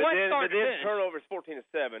 But then turnovers, 14-7.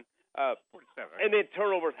 47, right? And then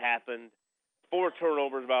turnovers happened. 4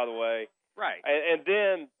 turnovers, by the way. Right. And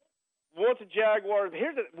then once the Jaguars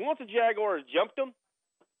jumped them,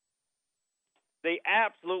 they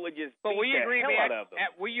absolutely just beat the hell out of them.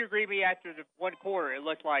 Will you agree with me after the 1 quarter, it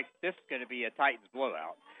looked like this is going to be a Titans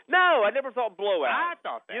blowout? No, I never thought blowout. I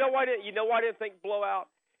thought that. You know why I didn't think blowout?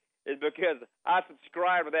 Is because I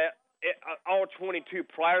subscribed to that all 22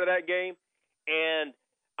 prior to that game, and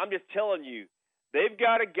I'm just telling you, they've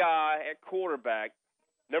got a guy at quarterback,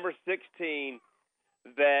 number 16,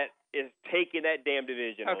 that is taking that damn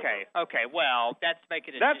division over. Okay, well, that's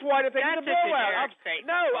making it. That's why I think it's a blowout.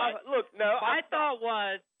 My thought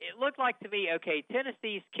was, it looked like to me, okay,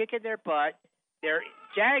 Tennessee's kicking their butt. Their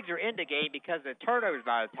Jags are in the game because of the turnovers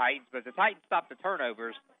by the Titans, but if the Titans stop the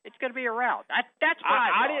turnovers, it's going to be a rout. That's what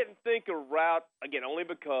I didn't think a rout, again, only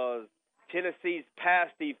because Tennessee's pass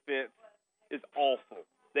defense is awful.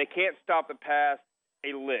 They can't stop the pass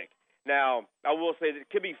a lick. Now, I will say that it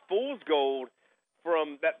could be fool's gold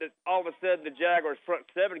from that all of a sudden the Jaguars front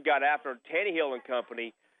 7 got after Tannehill and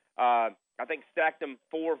company. I think stacked them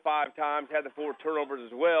 4 or 5 times, had the 4 turnovers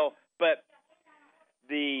as well. But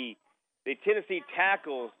the Tennessee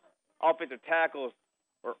offensive tackles,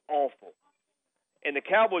 are awful. And the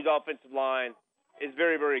Cowboys' offensive line is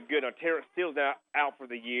very, very good. Now, Terrence Steele's now out for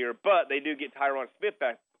the year, but they do get Tyron Smith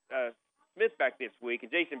back this week.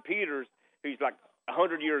 And Jason Peters, who's like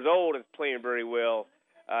 100 years old, is playing very well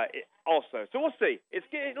also. So we'll see. It's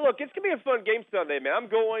going to be a fun game Sunday, man. I'm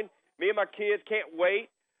going. Me and my kids can't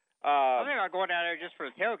wait. I think I'm going down there just for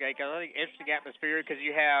the tailgate because I think it's interesting atmosphere because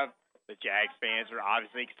you have the Jags fans are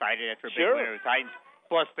obviously excited after a big win over the Titans,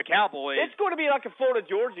 plus the Cowboys. It's going to be like a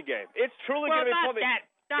Florida-Georgia game. It's truly going to be something.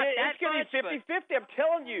 It's going to be 50-50, I'm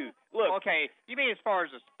telling you. Look. Okay, you mean as far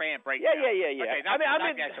as the fan breakdown? Yeah. Okay, I'm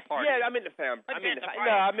in the party. Yeah, I'm in the fan. I mean,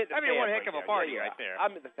 one heck of a party right there.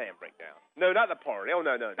 I'm in the fan breakdown. No, not the party. Oh,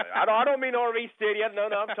 no. I don't mean RV City.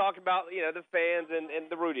 No, I'm talking about, the fans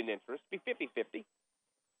and the rooting interest. Be 50-50.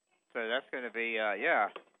 So that's going to be,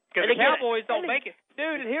 Because the Cowboys don't make it.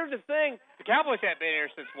 Dude, and here's the thing. The Cowboys haven't been here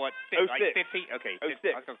since, what, 06. like 15? Okay, 06.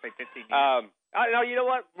 I was going to say 15 years. No, you know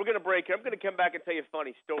what? We're going to break it. I'm going to come back and tell you a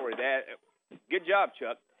funny story. Good job,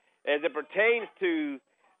 Chuck. as it pertains to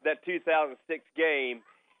that 2006 game,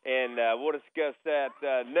 and we'll discuss that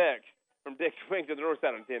next from Dick's Wings on the North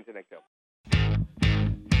Side on 1010 XL.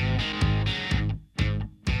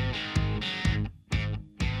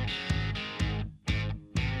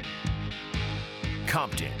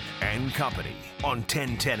 Compton and Company on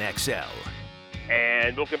 1010 XL.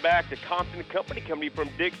 And welcome back to Compton and Company, coming from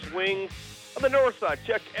Dick's Wings on the North Side.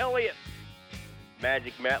 Chuck Elliott,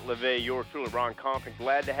 Magic Matt LeVay, yours truly, Ron Compton.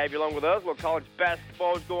 Glad to have you along with us. A little college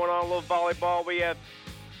basketball is going on, a little volleyball. We have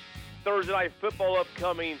Thursday night football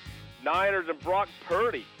upcoming. Niners and Brock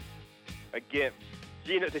Purdy against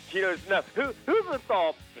Geno. No, who would have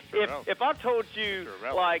thought if I told you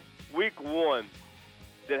like week one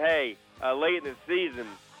that hey, late in the season,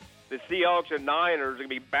 the Seahawks and Niners are going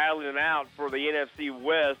to be battling it out for the NFC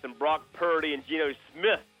West, and Brock Purdy and Geno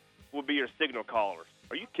Smith will be your signal callers.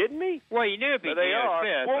 Are you kidding me? Well, you knew it'd be they Geno are.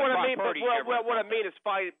 Smith. Well, what I mean is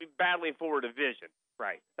battling for a division.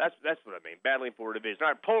 Right. That's what I mean, battling for a division. All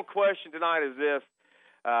right, poll question tonight is this.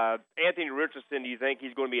 Anthony Richardson, do you think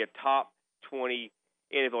he's going to be a top 20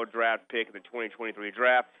 NFL draft pick in the 2023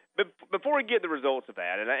 draft? But before we get the results of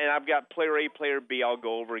that, and I've got player A, player B, I'll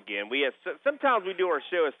go over again. Sometimes we do our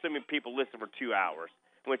show assuming people listen for 2 hours,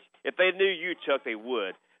 which if they knew you, Chuck, they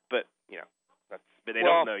would. But but they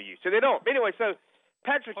don't know you, so they don't. Anyway, so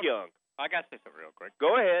Patrick Young. I got to say something real quick.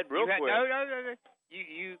 Go ahead, real quick. No.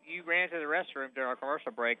 You ran to the restroom during our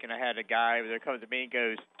commercial break, and I had a guy that comes to me and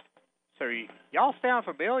goes, "So y'all sound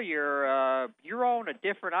familiar? You're on a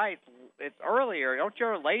different night. It's earlier. Don't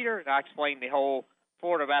you later?" And I explained the whole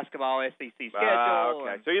Florida basketball SEC schedule.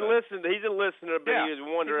 Okay. So he listened. He's a listener, but he was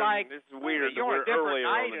wondering. Like, this is weird. You're on a different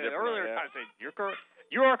night. I said, "You're correct.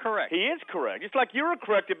 You are correct." He is correct. Just like you were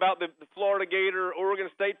correct about the Florida Gator Oregon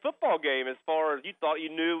State football game, as far as you thought you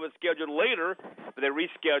knew it was scheduled later, but they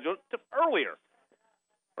rescheduled it to earlier.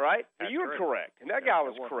 Right? So you were correct. And that guy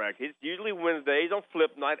was correct. It's usually Wednesdays on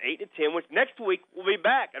Flip Night, 8 to 10, which next week we'll be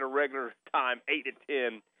back at a regular time, 8 to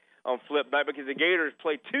 10 on Flip Night, because the Gators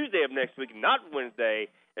play Tuesday of next week, not Wednesday,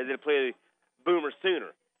 as they play Boomer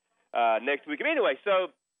Sooner next week. And anyway, so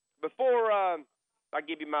before I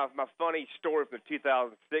give you my funny story from the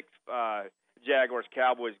 2006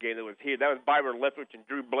 Jaguars-Cowboys game that was here, that was Byron Leftwich and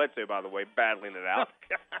Drew Bledsoe, by the way, battling it out.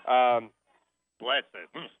 Bledsoe.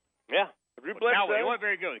 Yeah. Drew Bledsoe. He wasn't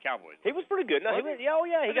very good with the Cowboys. He was pretty good. No, he was. He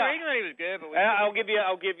got. He was good, but I'll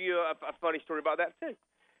give you a funny story about that too.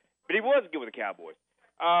 But he was good with the Cowboys.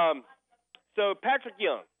 So Patrick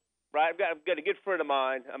Young, right? I've got a good friend of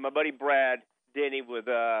mine, my buddy Brad Denny with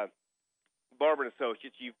Barber and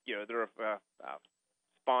Associates. They're a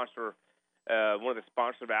sponsor, one of the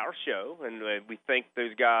sponsors of our show, and we thank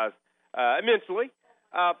those guys immensely.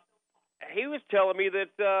 He was telling me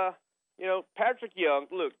that. Patrick Young,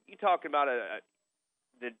 look, you talking about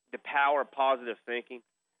the power of positive thinking,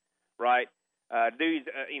 right? Dude's,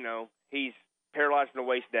 he's paralyzed from the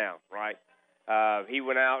waist down, right? He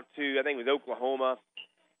went out to, I think it was Oklahoma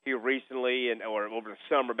here recently, or over the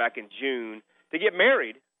summer back in June, to get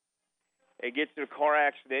married. He gets in a car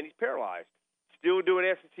accident. He's paralyzed. Still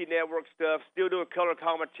doing SEC Network stuff, still doing color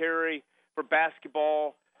commentary for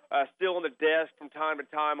basketball, still on the desk from time to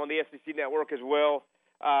time on the SEC Network as well.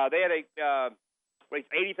 They had raised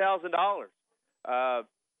 $80,000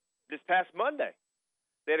 this past Monday.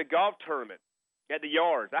 They had a golf tournament at the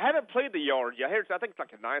Yards. I haven't played the Yards yet. I think it's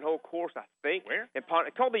like a 9-hole course, I think. Where? It's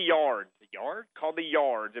called the Yards. The Yards? Called the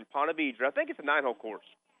Yards in Ponte Vedra. I think it's a 9-hole course.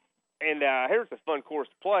 And here's a fun course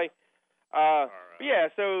to play. Right. Yeah,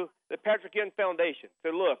 so the Patrick Young Foundation. So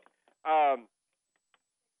look,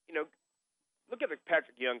 look at the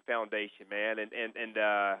Patrick Young Foundation, man, and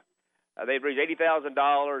they've raised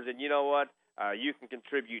 $80,000, and you know what? You can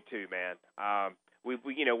contribute too, man.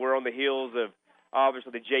 We're on the heels of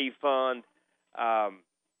obviously the J Fund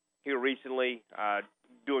here recently,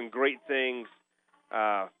 doing great things,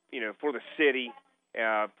 for the city,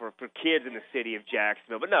 for kids in the city of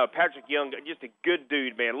Jacksonville. But no, Patrick Young, just a good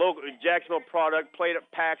dude, man. Local Jacksonville product, played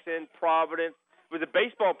at Paxton, Providence, was a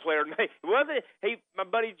baseball player. My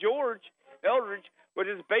buddy George Eldridge was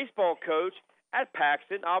his baseball coach at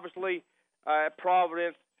Paxton, obviously at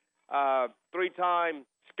Providence, 3-time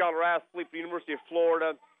scholar athlete for the University of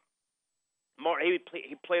Florida.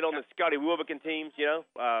 He played on the Scotty Wilbekin teams,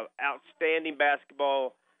 outstanding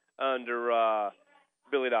basketball under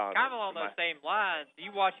Billy Donovan. Kind of along those same lines, do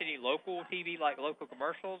you watch any local TV, like local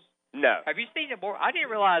commercials? No. Have you seen it more? I didn't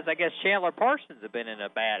realize, I guess, Chandler Parsons had been in a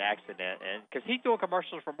bad accident, and because he's doing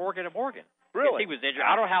commercials for Morgan & Morgan. Really? He was injured.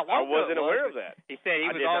 I don't know how long I wasn't aware of that. He said he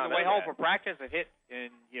was on the way home from practice and hit,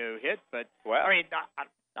 but wow. I mean,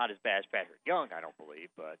 Not as bad as Patrick Young, I don't believe,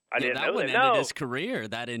 but I didn't that know one that. ended No. his career.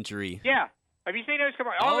 That injury. yeah. Have you seen those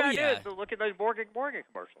commercials? All I yeah. did is look at those Morgan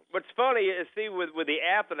commercials. What's funny is, see, with the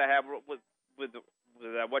app that I have, with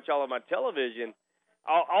I watch all of my television,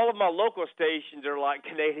 all of my local stations are like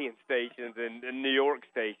Canadian stations and New York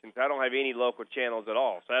stations. I don't have any local channels at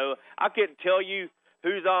all. So I couldn't tell you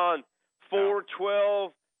who's on 4,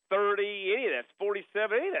 12, 30, any of that,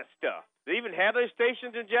 47, any of that stuff. Do they even have those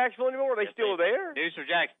stations in Jacksonville anymore? Are they still there? News for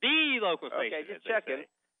Jax, the local station. Okay, just checking.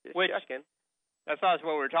 Which- Checking. That's not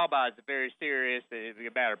what we were talking about. It's very serious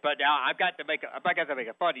matter. But now I've got to make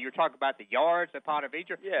a fun. You were talking about the yards at Ponte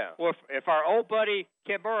Vedra. Yeah. Well, if our old buddy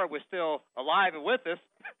Ken Burrow was still alive and with us,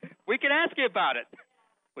 we could ask him about it.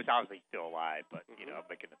 Which obviously he's still alive, but I'm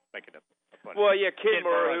making a funny. Well, yeah, Ken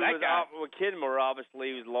Burrow, that guy. Ken Burrow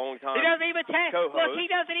obviously was a long time. He doesn't even text. Co-host. Look, he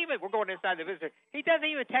doesn't even. We're going inside the visitor. He doesn't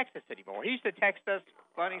even text us anymore. He used to text us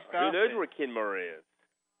funny stuff. Who knows where Ken Murray is?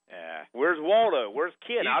 Yeah. Where's Waldo? Where's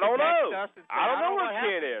Ken? I don't know. I don't know where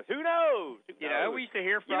Ken Ken is. Who knows? We used to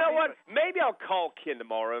hear from You know him. what? Maybe I'll call Ken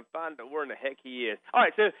tomorrow and find out where in the heck he is. All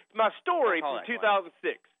right, so my story from 2006.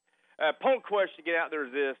 Poll question get out there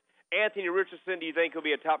is this. Anthony Richardson, do you think he'll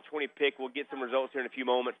be a top 20 pick? We'll get some results here in a few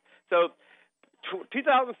moments. So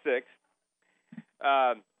 2006,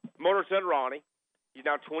 Motor son Ronnie, he's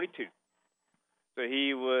now 22. So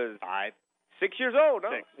he was 6 years old.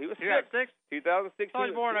 No, he was 6. 2006. So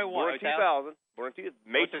he was born in 01. Born in 2000. Born in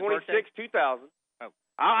May 26, 2000. Oh.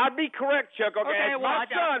 I'd be correct, Chuck. Okay, well, my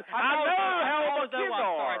son. I know how old my kids are.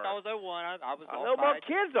 Sorry, I thought it was 01. I was I know my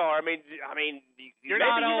kids are. I mean, You're maybe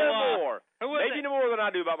not you know more. Who was Maybe it? you know more than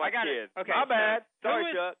I do about my I got kids. it. Okay, My bad. Sorry,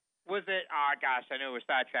 was, Chuck. Was it? Oh gosh, I know we're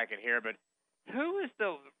sidetracking here, but who's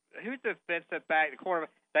the defensive back, the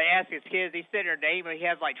quarterback? They ask his kids. He's sitting there naming. He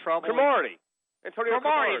has like trouble. Cromartie. Antonio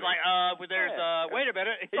Cromartie's Cromartie. like, there's wait a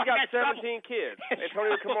minute. He's got 17 kids.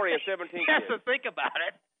 Antonio Cromartie has 17 He kids. has to think about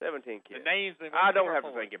it. 17 kids. The names. I don't have to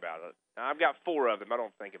think about it. I've got 4 of them. I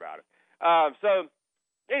don't think about it. So,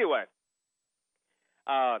 anyway,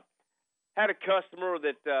 had a customer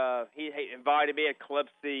that he invited me at Club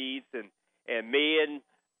Seeds, and me and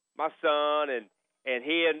my son and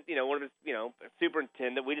he and one of his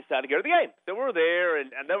superintendent. We decided to go to the game. So we're there, and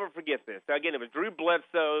I'll never forget this. So again, it was Drew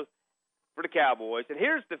Bledsoe for the Cowboys, and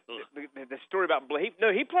here's the story about Blake.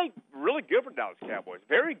 He played really good for the Dallas Cowboys,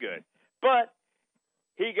 very good, but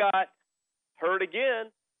he got hurt again.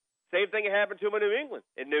 Same thing happened to him in New England.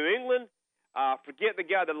 In New England, forget the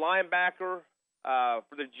guy, the linebacker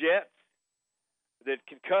for the Jets that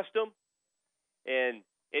concussed him, and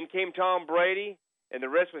in came Tom Brady, and the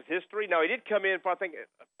rest was history. Now, he did come in for, I think,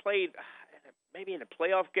 played maybe in a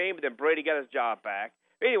playoff game, but then Brady got his job back.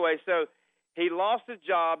 Anyway, so he lost his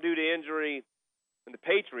job due to injury in the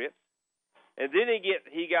Patriots, and then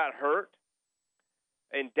he got hurt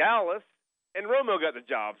in Dallas, and Romo got the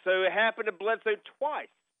job. So it happened to Bledsoe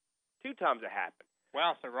twice. 2 times it happened.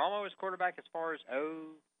 Wow, so Romo was quarterback as far as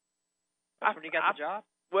that's when he got the job?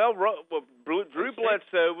 Well, Drew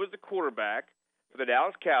Bledsoe was the quarterback for the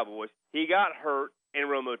Dallas Cowboys. He got hurt, and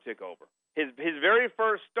Romo took over. His very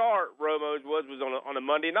first start, Romo's was on a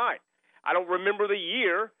Monday night. I don't remember the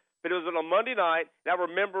year, but it was on a Monday night. And I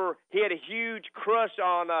remember he had a huge crush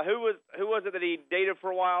on who was it that he dated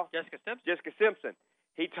for a while? Jessica Simpson. Jessica Simpson.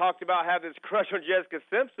 He talked about having this crush on Jessica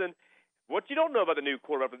Simpson. What you don't know about the new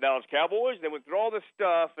quarterback for the Dallas Cowboys? They went through all this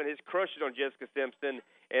stuff, and his crush on Jessica Simpson,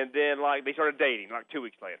 and then they started dating 2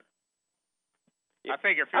 weeks later. I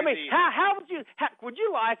figure. How would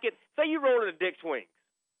you like it? Say you rolled into Dick's Wings,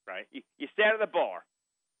 right? You sat at the bar,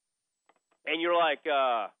 and you're like,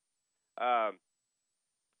 what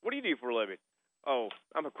do you do for a living? Oh,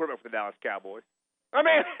 I'm a quarterback for the Dallas Cowboys. I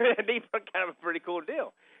mean, it'd be kind of a pretty cool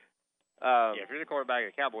deal. If you're the quarterback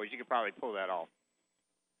of the Cowboys, you could probably pull that off.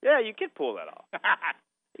 Yeah, you could pull that off.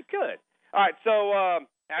 You could. All right, so I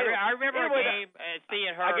remember a game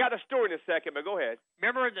seeing her. I got a story in a second, but go ahead.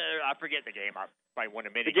 Remember I forget the game. I probably won a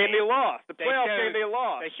minute. The game they lost. The playoff game they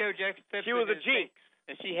lost. They showed Jessica Simpson. She was a jinx,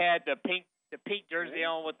 and she had the pink jersey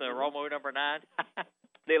on with the Romo number 9.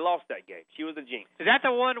 They lost that game. She was a jinx. Is that the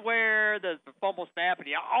one where the fumble snap and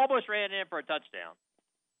he almost ran in for a touchdown?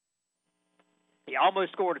 He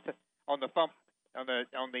almost scored on the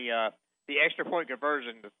extra point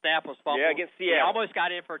conversion. The snap was fumbled. Yeah, against Seattle. He almost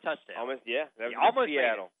got in for a touchdown. Almost, yeah. That was almost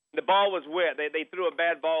Seattle. The ball was wet. They threw a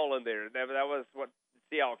bad ball in there. That was what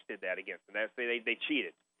Seahawks did that against them. They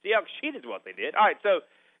cheated. Seahawks cheated is what they did. All right, so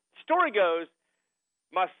story goes,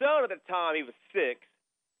 my son at the time, he was 6.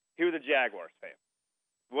 He was a Jaguars fan.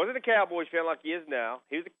 He wasn't a Cowboys fan like he is now.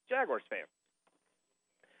 He was a Jaguars fan.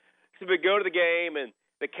 So we go to the game, and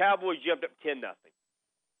the Cowboys jumped up 10-0.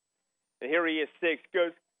 And here he is, 6,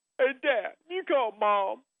 goes, Hey, Dad, you call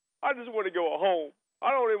Mom. I just want to go home.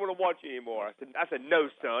 I don't even want to watch you anymore. I said, no,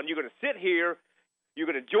 son. You're going to sit here. You're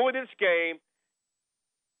going to enjoy this game,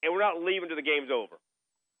 and we're not leaving till the game's over.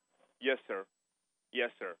 Yes, sir.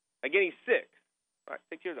 Yes, sir. Again, he's 6. Right,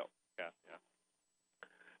 6 years old. Yeah.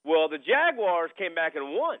 Well, the Jaguars came back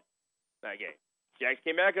and won that game. Jags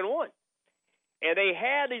came back and won. And they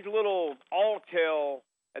had these little Alltel,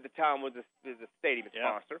 at the time was the stadium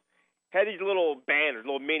sponsor, had these little banners,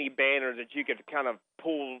 little mini banners that you could kind of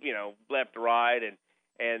pull, left to right, and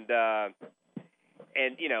it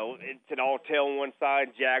said Alltel on one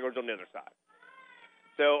side, Jaguars on the other side.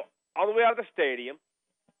 So all the way out of the stadium,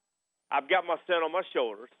 I've got my son on my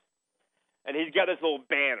shoulders, and he's got this little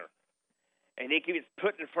banner, and he keeps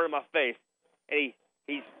putting it in front of my face, and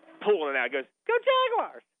he's pulling it out. He goes, "Go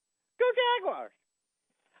Jaguars! Go Jaguars!"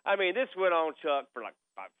 I mean, this went on, Chuck, for like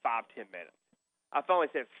 5-10 minutes. I finally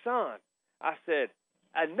said, "Son," I said,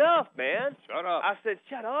 "enough, man." Shut up. I said,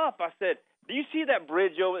 "Shut up." I said, "Do you see that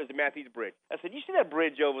bridge over there?" It's the Matthews Bridge. I said, "You see that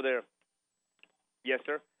bridge over there?" "Yes,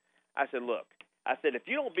 sir." I said, "Look," I said, "if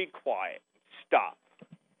you don't be quiet, stop."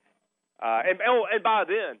 And by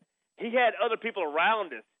then, he had other people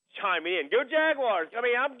around us chiming in. "Go Jaguars!" I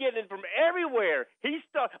mean, I'm getting it from everywhere.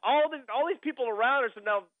 All these people around us are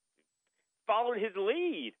now following his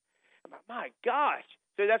lead. I'm like, my gosh.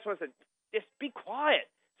 So that's when I said, just be quiet.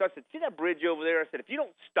 So I said, "See that bridge over there?" I said, "If you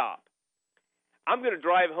don't stop, I'm going to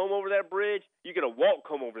drive home over that bridge. You're going to walk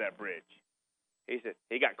home over that bridge." He said,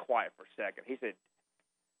 he got quiet for a second. He said,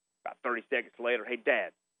 about 30 seconds later, "Hey,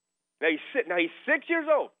 Dad." Now he's 6 years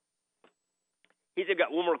old. He said,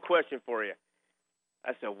 "Got one more question for you."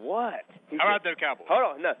 I said, "What?" How about the Cowboys? Hold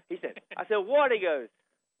on. No. He said, I said, "What?" He goes,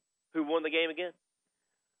 "Who won the game again?"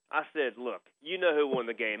 I said, "Look, you know who won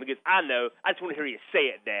the game." He goes, "I know. I just want to hear you say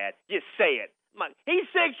it, Dad. Just say it." I'm like, he's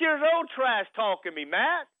 6 years old trash talking me,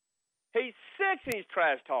 Matt. He's 6 and he's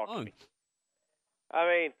trash talking me. I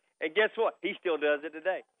mean, and guess what? He still does it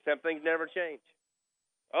today. Some things never change.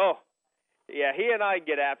 Oh, yeah, he and I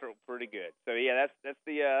get after it pretty good. So yeah,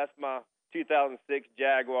 that's my 2006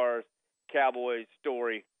 Jaguars Cowboys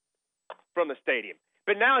story from the stadium.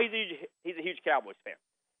 But now he's a huge Cowboys fan.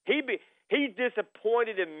 He's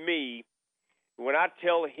disappointed in me when I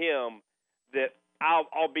tell him that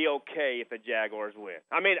I'll be okay if the Jaguars win.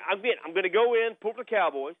 I mean, I'm going to go in, pull for the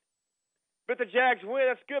Cowboys. But the Jags win,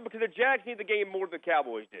 that's good because the Jags need the game more than the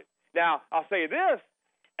Cowboys did. Now, I'll say this,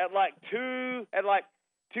 at like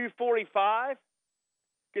 2:45,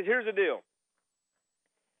 because here's the deal.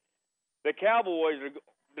 The Cowboys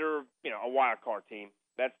they're a wild card team.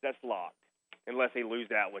 That's locked. Unless they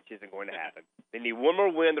lose out, which isn't going to happen. They need one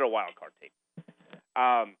more win, they're a wild card team.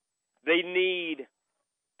 They need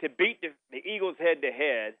to beat the Eagles head to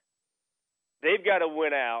head. They've got to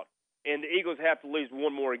win out, and the Eagles have to lose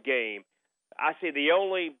one more game. I say the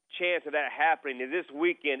only chance of that happening is this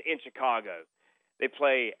weekend in Chicago. They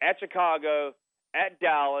play at Chicago, at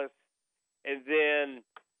Dallas, and then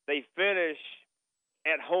they finish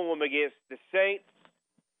at home against the Saints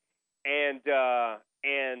and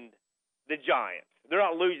the Giants. They're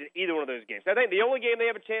not losing either one of those games. I think the only game they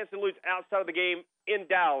have a chance to lose outside of the game in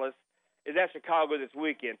Dallas is at Chicago this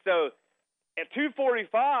weekend. So at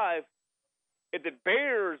 2:45, if the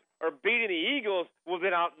Bears are beating the Eagles, well,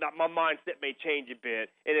 then my mindset may change a bit,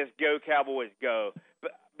 and it's go Cowboys go.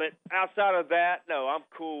 But outside of that, no, I'm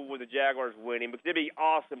cool with the Jaguars winning because it'd be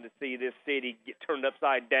awesome to see this city get turned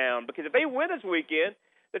upside down. Because if they win this weekend,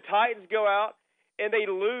 the Titans go out and they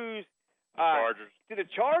lose to the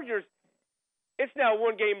Chargers. It's now a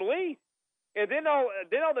one-game lead, and then all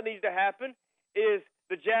that needs to happen is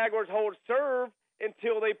the Jaguars hold serve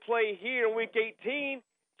until they play here in Week 18.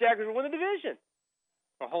 Jaguars will win the division.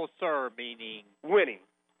 A hold serve meaning winning.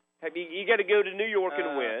 You got to go to New York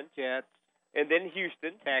and win. Jets. And then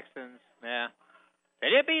Houston. Texans, yeah. They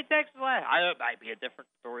didn't beat Texans last. It might be a different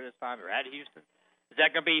story this time. They're at Houston. Is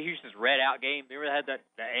that going to be Houston's red-out game? They really had that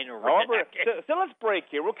annual red-out game. So let's break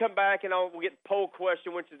here. We'll come back, and we'll get the poll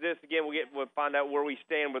question, which is this. Again, we'll find out where we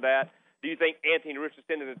stand with that. Do you think Anthony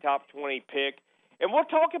Richardson is the top 20 pick? And we'll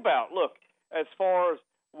talk about, look, as far as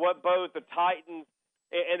what both the Titans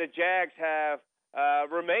and the Jags have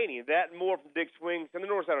remaining. That and more from Dick Swings on the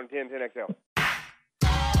North Side on 1010XL.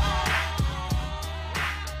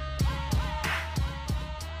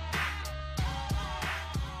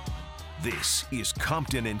 This is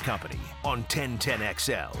Compton and Company on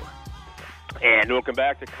 1010XL. And welcome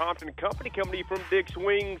back to Compton and Company, coming to you from Dick's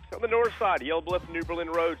Wings on the north side, Yellow Bluff and New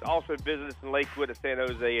Berlin Roads. Also visit us in Lakewood at San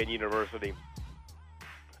Jose and University.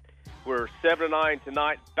 We're 7 to 9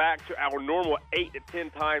 tonight, back to our normal 8 to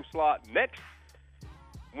 10 time slot next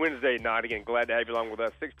Wednesday night. Again, glad to have you along with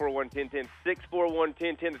us. 641-1010,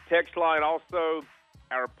 641-1010, the text line. Also,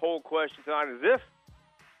 our poll question tonight is this.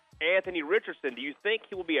 Anthony Richardson, do you think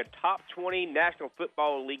he will be a top 20 National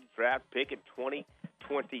Football League draft pick in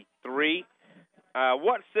 2023?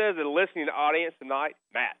 What says the listening audience tonight?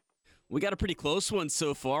 Matt. We got a pretty close one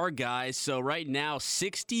so far, guys. So right now,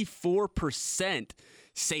 64%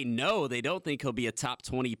 say no, they don't think he'll be a top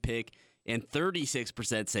 20 pick, and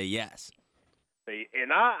 36% say yes.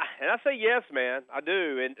 And I say yes, man. I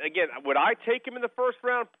do. And, again, would I take him in the first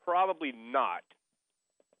round? Probably not.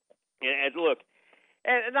 And look,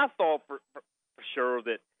 and I thought for sure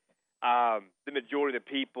that the majority of the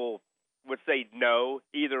people would say no,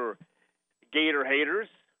 either Gator haters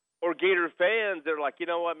or Gator fans. They're like, you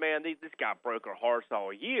know what, man, this guy broke our hearts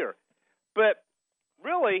all year. But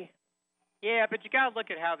really, yeah, but you got to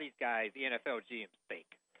look at how these guys, the NFL GMs, think.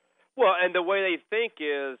 Well, and the way they think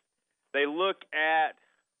is they look,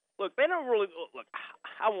 they don't really look.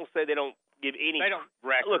 I won't say they don't give any. They don't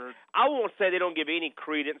record. Look, I won't say they don't give any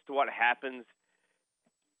credence to what happens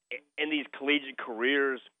in these collegiate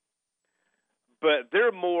careers, but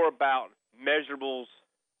they're more about measurables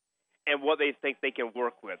and what they think they can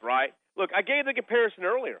work with, right? Look, I gave the comparison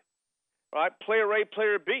earlier, right? Player A,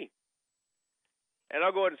 player B. And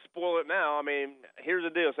I'll go ahead and spoil it now. I mean, here's the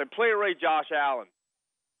deal. So player A, Josh Allen,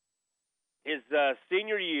 his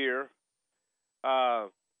senior year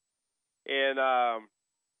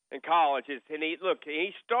in college, and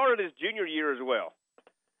he started his junior year as well.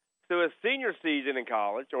 So his senior season in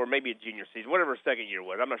college, or maybe a junior season, whatever his second year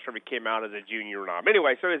was. I'm not sure if he came out as a junior or not. But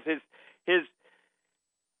anyway, so his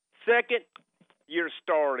second year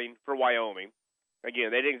starting for Wyoming.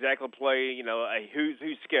 Again, they didn't exactly play, a who's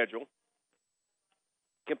schedule.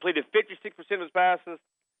 Completed 56% of his passes,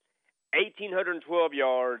 1,812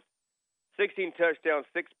 yards, 16 touchdowns,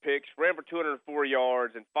 6 picks, ran for 204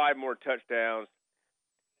 yards, and 5 more touchdowns.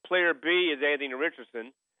 Player B is Anthony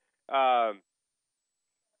Richardson.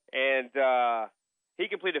 And he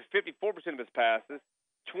completed 54% of his passes,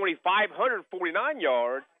 2,549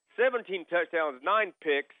 yards, 17 touchdowns, 9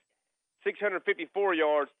 picks, 654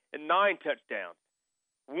 yards, and 9 touchdowns.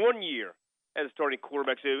 1 year as a starting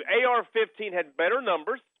quarterback. So AR-15 had better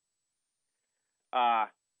numbers, had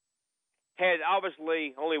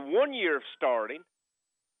obviously only 1 year of starting,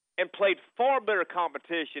 and played far better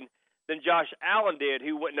competition than Josh Allen did,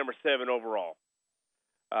 who went number 7 overall.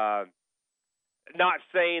 Not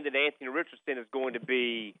saying that Anthony Richardson is going to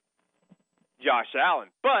be Josh Allen,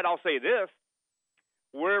 but I'll say this: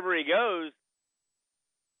 wherever he goes,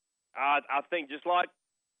 I think just like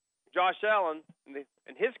Josh Allen, in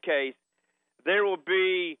his case, there will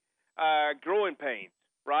be growing pains,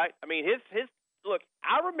 right? I mean, his look.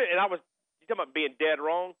 I remember, and you talking about being dead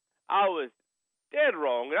wrong. I was dead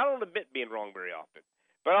wrong, and I don't admit being wrong very often,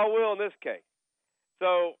 but I will in this case.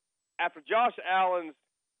 So after Josh Allen's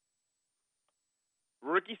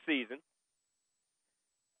rookie season,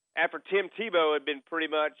 after Tim Tebow had been pretty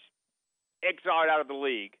much exiled out of the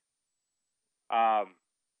league, I'm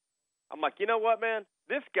like, you know what, man?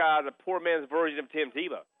 This guy's a poor man's version of Tim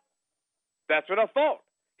Tebow. That's what I thought.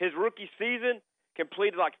 His rookie season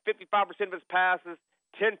completed like 55% of his passes,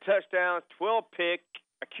 10 touchdowns, 12 picks,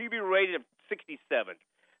 a QB rating of 67.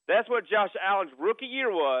 That's what Josh Allen's rookie year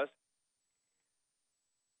was.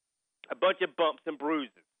 A bunch of bumps and bruises.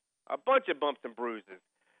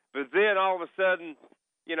 But then all of a sudden,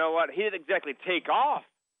 you know what, he didn't exactly take off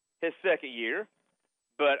his second year,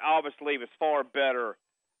 but obviously was far better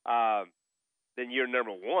than year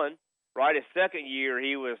number 1, right? His second year,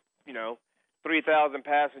 he was, 3,000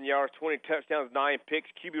 passing yards, 20 touchdowns, 9 picks,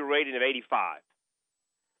 QB rating of 85.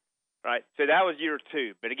 Right? So that was year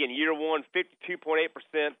 2. But again, year 1,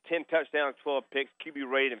 52.8%, 10 touchdowns, 12 picks, QB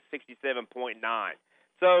rating of 67.9.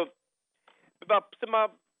 So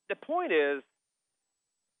the point is,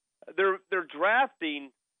 they're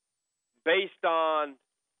drafting based on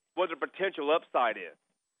what the potential upside is.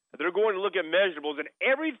 They're going to look at measurables, and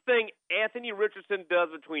everything Anthony Richardson does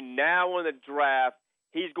between now and the draft,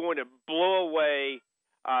 he's going to blow away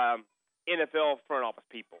NFL front office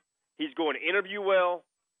people. He's going to interview well.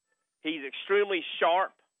 He's extremely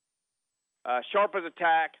sharp, sharp as a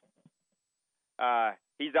tack.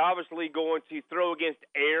 He's obviously going to throw against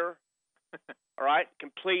air. All right,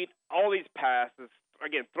 complete all these passes.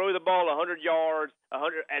 Again, throw the ball 100 yards, at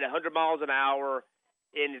 100 miles an hour,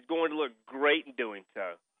 and is going to look great in doing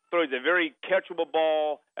so. Throws a very catchable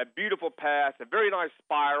ball, a beautiful pass, a very nice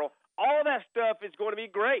spiral. All of that stuff is going to be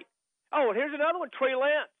great. Oh, and here's another one, Trey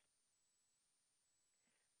Lance.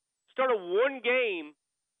 Started 1 game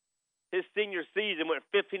his senior season, went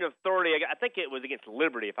 15 of 30. I think it was against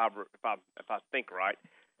Liberty, if I think right.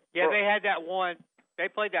 Yeah, they had that one. They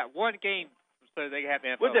played that one game so they have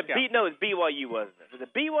NFL. Was it No, it was BYU, wasn't it? Was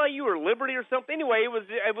it BYU or Liberty or something? Anyway, it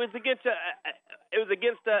was against a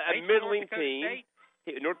middling team,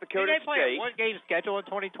 North Dakota Did they play State. a one-game schedule in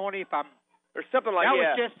 2020? Or something like that.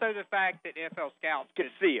 That was just so the fact that NFL scouts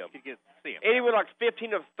could see him. And he went like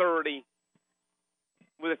 15 of 30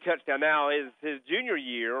 with a touchdown. Now his junior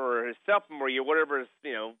year or his sophomore year, whatever his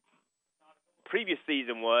previous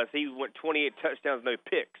season was, he went 28 touchdowns, no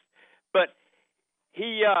picks. But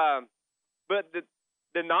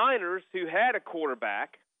the Niners, who had a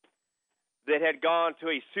quarterback that had gone to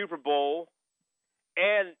a Super Bowl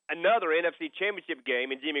and another NFC Championship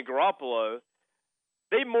game in Jimmy Garoppolo,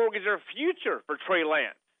 they mortgaged their future for Trey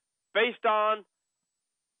Lance based on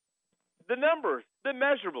the numbers, the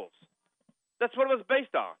measurables. That's what it was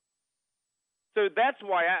based on. So that's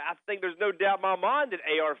why I think there's no doubt in my mind that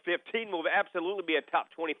AR-15 will absolutely be a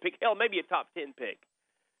top 20 pick, hell, maybe a top 10 pick.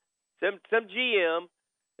 Some GM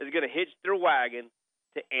is going to hitch their wagon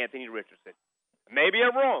to Anthony Richardson. Maybe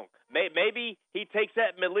I'm wrong. Maybe he takes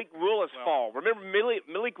that Malik Willis fall. Remember,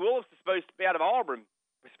 Malik Willis is supposed to be out of Auburn.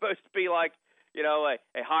 Was supposed to be like,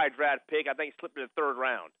 a high draft pick. I think he slipped in the third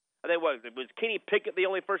round. I think was Kenny Pickett the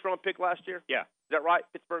only first-round pick last year? Yeah. Is that right,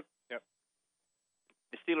 Pittsburgh? Yep.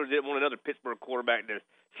 The Steelers didn't want another Pittsburgh quarterback to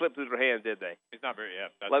slip through their hands, did they? It's not very,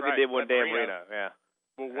 that's like right. They did one Dan Marino. Yeah.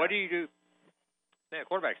 Well, what do you do?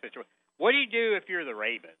 Quarterback situation. What do you do if you're the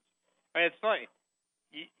Ravens? I mean, it's funny.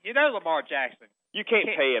 You know Lamar Jackson. You can't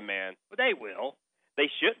pay him, man. Well, they will. They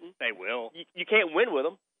shouldn't. They will. You can't win with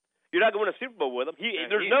him. You're not going to win a Super Bowl with him.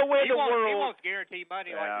 There's no way in the world. He wants guaranteed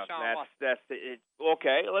money like Deshaun Watson. That's it.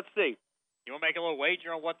 Okay, let's see. You want to make a little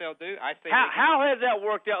wager on what they'll do? I say. How has that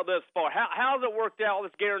worked out thus far? How's it worked out, all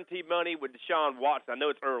this guaranteed money with Deshaun Watson? I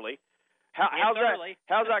know it's early. How's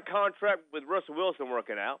that contract with Russell Wilson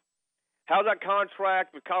working out? How's that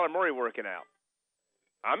contract with Kyler Murray working out?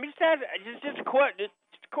 I mean, just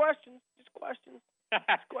questions.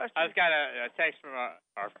 I just got a text from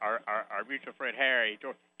our mutual friend Harry.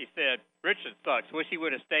 He said Richardson sucks. Wish he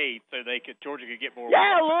would have stayed so Georgia could get more.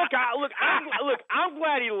 Yeah, I'm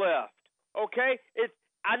glad he left. Okay,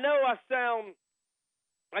 I know I sound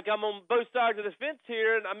like I'm on both sides of the fence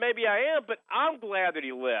here, and maybe I am, but I'm glad that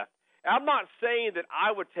he left. I'm not saying that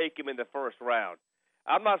I would take him in the first round.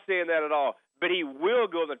 I'm not saying that at all. But he will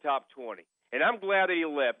go in the top 20. And I'm glad that he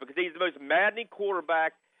left because he's the most maddening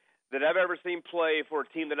quarterback that I've ever seen play for a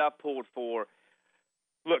team that I've pulled for.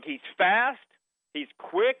 Look, he's fast, he's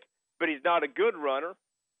quick, but he's not a good runner.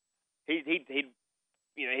 And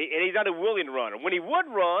he's not a willing runner. When he would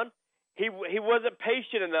run, he wasn't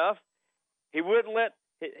patient enough. He wouldn't let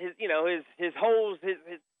his holes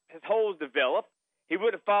develop. He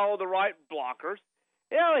wouldn't follow the right blockers.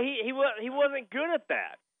 He wasn't good at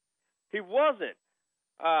that. He wasn't.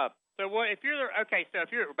 So what if you're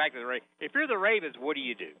back to the Ravens? If you're the Ravens, what do?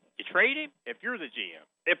 You trade him? If you're the GM,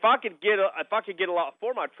 if I could get a lot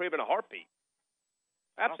for him, I'd trade him in a heartbeat.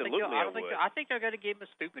 Absolutely, I think they're going to give him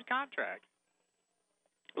a stupid contract.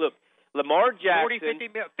 Look, Lamar Jackson. 40,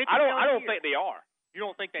 50 I don't think they are. You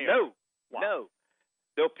don't think they are? No.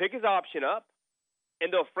 They'll pick his option up,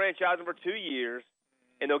 and they'll franchise him for 2 years,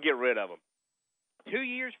 and they'll get rid of him. 2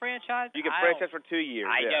 years franchise? You can franchise for 2 years.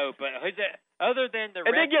 I know, but other than the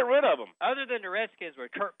and they get rid of them. Other than the Redskins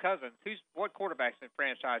with Kirk Cousins, what quarterback's been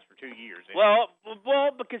franchised for 2 years? Well,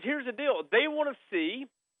 because here's the deal: they want to see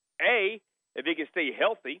A, if he can stay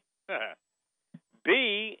healthy.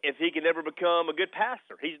 B, if he can ever become a good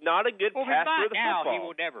passer. He's not a good passer of the football. He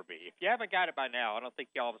will never be. If you haven't got it by now, I don't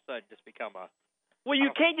think you all of a sudden just become a. Well,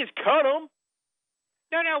 you can't just cut him.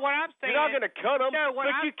 No, what I'm saying. You're not going to cut him,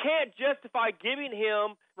 but you can't justify giving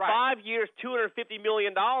him 5 years, $250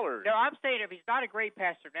 million. No, I'm saying if he's not a great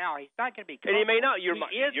passer now, he's not going to be. And he may not.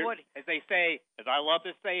 As they say, as I love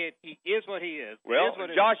to say it, he is what he is. Well,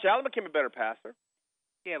 Josh Allen became a better passer.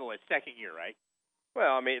 Yeah, but it's second year, right?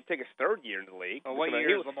 Well, I mean, it took his third year in the league. Well, what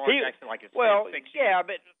year is Lamar Jackson like his sixth year? Yeah,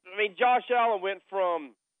 but I mean, Josh Allen went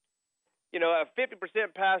from, a 50%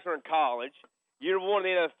 passer in college, year one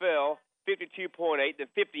in the NFL. 52.8, then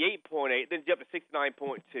 58.8, then jumped to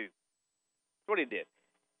 69.2. That's what he did.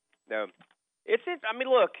 No, I mean,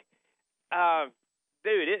 look,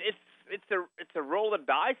 dude, it's a roll of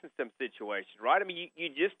dice in some situations, right? I mean, you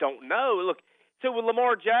just don't know. Look, so with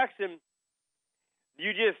Lamar Jackson,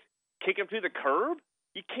 you just kick him to the curb.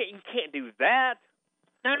 You can't do that.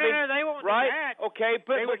 No, they won't do that. Okay,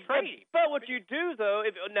 but they would trade him. But what you do though,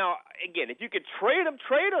 if you could trade him,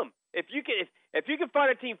 trade him. If you can find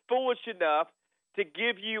a team foolish enough to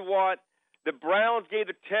give you what the Browns gave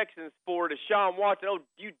the Texans for Deshaun Watson,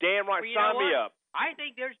 you damn right, sign me up. I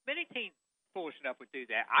think there's many teams foolish enough would do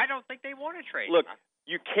that. I don't think they want to trade Look, him.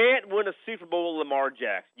 you can't win a Super Bowl with Lamar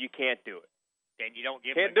Jackson. You can't do it. Then you don't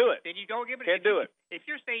give Can't him. do it. Then you don't give him. Can't do it. If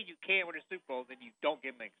you're saying you can't win a Super Bowl, then you don't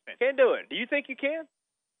give him an expense. Can't do it. Do you think you can?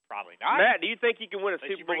 Probably not. Matt, do you think you can win a Unless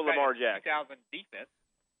Super you Bowl bring with Lamar back Jackson? 2000 defense.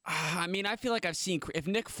 I mean, I feel like I've seen if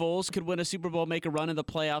Nick Foles could win a Super Bowl, make a run in the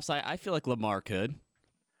playoffs, I feel like Lamar could.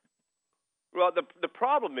 Well, the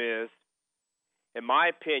problem is, in my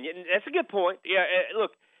opinion, and that's a good point. Yeah,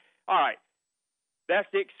 look, all right, that's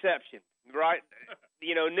the exception, right?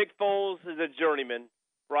 Nick Foles is a journeyman,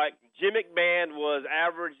 right? Jim McMahon was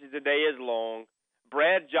average as the day is long.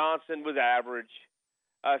 Brad Johnson was average.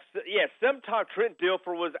 Sometimes Trent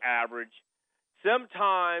Dilfer was average.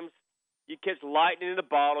 Sometimes you catch lightning in a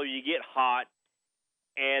bottle, you get hot,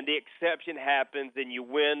 and the exception happens, and you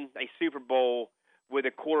win a Super Bowl with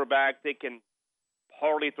a quarterback that can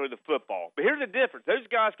hardly throw the football. But here's the difference. Those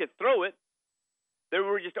guys could throw it. They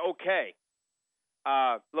were just okay.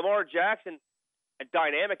 Lamar Jackson, a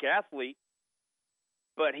dynamic athlete,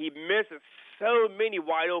 but he misses so many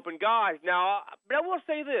wide-open guys. Now, but I will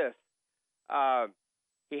say this.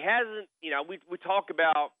 He hasn't, we talk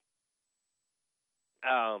about,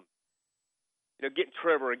 getting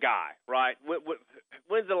Trevor a guy, right?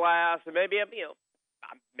 When's the last? And maybe I'm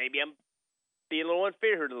being a little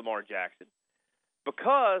unfair here to Lamar Jackson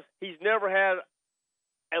because he's never had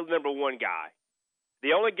a number one guy.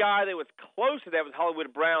 The only guy that was close to that was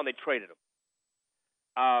Hollywood Brown. They traded him.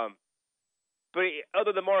 But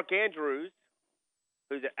other than Mark Andrews,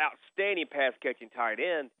 who's an outstanding pass-catching tight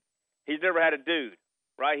end, he's never had a dude,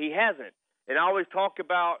 right? He hasn't. And I always talk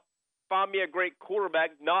about find me a great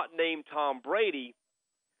quarterback not named Tom Brady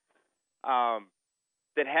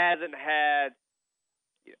that hasn't had,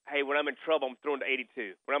 hey, when I'm in trouble, I'm throwing to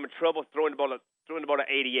 82. When I'm in trouble, throwing the ball to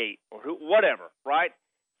 88 or whatever, right?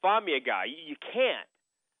 Find me a guy. You can't.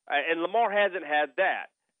 And Lamar hasn't had that.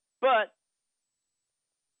 But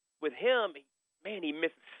with him, man, he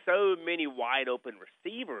missed so many wide-open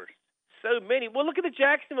receivers. So many. Well, look at the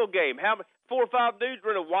Jacksonville game. How 4 or 5 dudes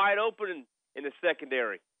running wide open in the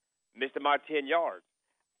secondary. Missed him by 10 yards.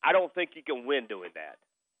 I don't think you can win doing that.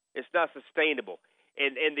 It's not sustainable.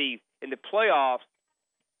 And in the playoffs,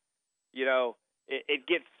 it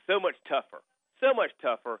gets so much tougher. So much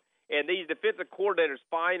tougher. And these defensive coordinators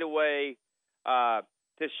find a way to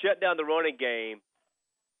shut down the running game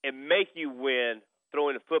and make you win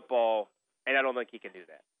throwing the football, and I don't think he can do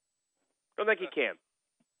that. I don't think he can.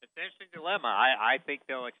 It's an interesting dilemma. I think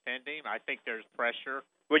they'll extend him. I think there's pressure.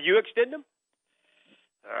 Would you extend him?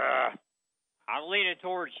 I'm leaning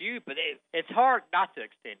towards you, but it's hard not to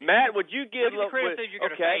extend him. Matt, would you give the criticism you're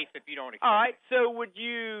going to face if you don't extend All right, so would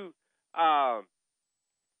you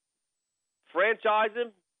franchise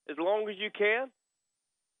him as long as you can?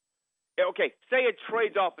 Okay, say it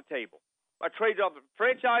trades off the table.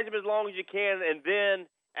 Franchise him as long as you can, and then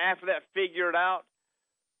after that, figure it out,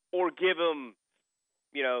 or give him,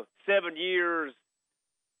 7 years,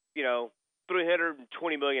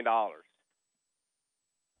 $320 million.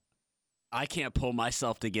 I can't pull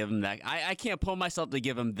myself to give him that. I can't pull myself to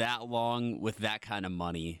give him that long with that kind of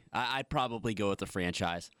money. I'd probably go with the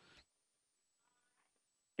franchise.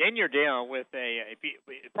 Then you're dealing with the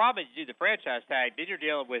problem is you do the franchise tag. Then you're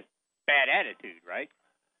dealing with bad attitude, right?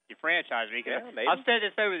 You franchise me. Maybe. I've said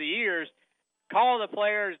this over the years. Call the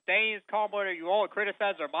players names, call them whatever you want,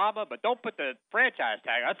 criticize their mama, but don't put the franchise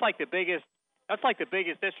tag. That's like the biggest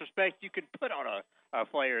disrespect you can put on a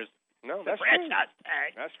player's. No, that's franchise true.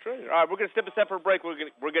 tag. That's true. All right, we're going to step aside for a break.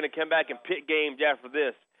 We're going to come back and pit games after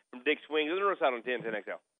this from Dick's Wings on the Northside on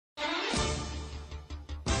 1010XL.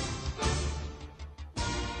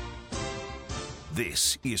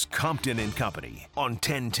 This is Compton and Company on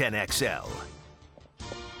 1010XL.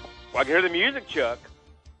 Well, I can hear the music, Chuck.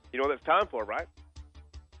 You know what it's time for, right?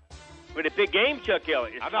 But a big game, Chuck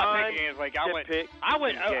Elliott. I'm not picking games like I went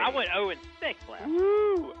 0-6 last.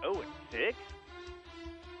 Woo, 0-6.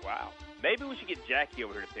 Wow. Maybe we should get Jackie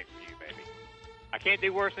over here to pick for you, baby. I can't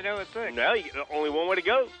do worse than 0-6. No, only one way to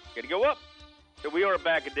go. Got to go up. So we are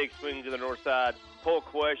back at Dick's Wings on the North Side. Poll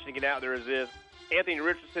question, get out there is this. Anthony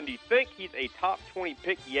Richardson, do you think he's a top 20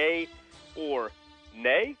 pick, yay or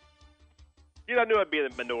nay? I knew I'd be in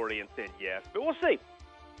the minority and said yes, but we'll see.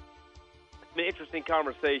 It's been an interesting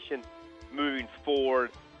conversation moving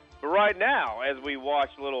forward. But right now, as we watch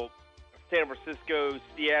a little San Francisco,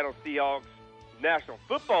 Seattle Seahawks National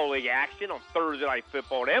Football League action on Thursday Night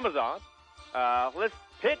Football on Amazon, let's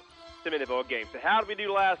pick some NFL games. So how did we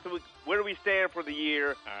do last week? Where do we stand for the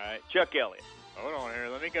year? All right. Chuck Elliott. Hold on here.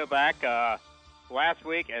 Let me go back. Last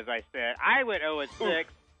week, as I said, I went 0-6,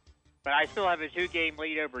 but I still have a 2-game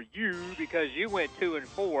lead over you because you went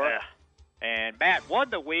 2-4. Yeah. And Matt won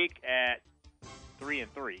the week at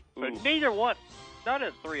 3-3. So none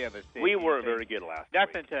of the three of us did. We weren't very good last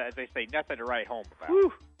Nothing week. to, as they say, nothing to write home about.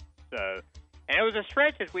 Whew. So, and it was a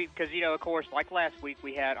stretch this week because, of course, like last week,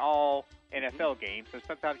 we had all NFL games. So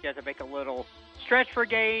sometimes you have to make a little stretch for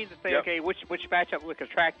games and say, okay, which matchup look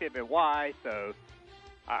attractive and why. So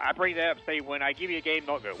I bring that up and say, when I give you a game,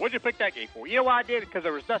 don't go, what'd you pick that game for? You know why I did? Because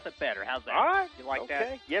there was nothing better. How's that? All right. You like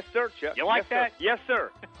that? Yes, sir, Chuck. You like that? Sir. Yes,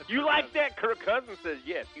 sir. You like that? Kirk Cousins says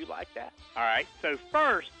yes. You like that? All right. So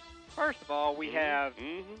first of all, we have,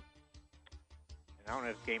 Mm-hmm. I don't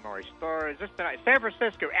know if this game already started. Is this tonight? San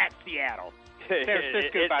Francisco at Seattle. San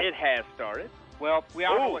Francisco it has started. Well, we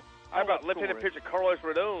all know what. How about left-handed pitcher Carlos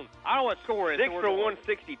Rodon? I don't know what score is. 6 for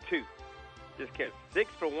 162. Just kidding. 6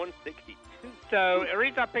 for 162. So the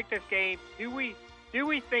reason I picked this game, do we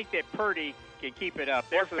think that Purdy can keep it up?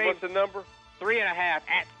 What's the number? 3.5 at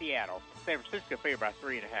Seattle. San Francisco favored by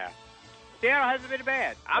 3.5. Seattle hasn't been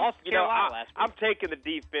bad. Lost to Carolina last week. I'm taking the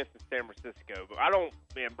defense in San Francisco, but I don't.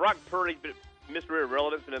 Man, Brock Purdy's been Mr.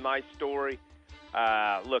 Irrelevant's been a nice story.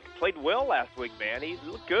 Look, played well last week, man. He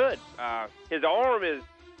looked good. His arm is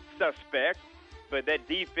suspect, but that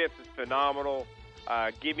defense is phenomenal.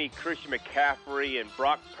 Give me Christian McCaffrey and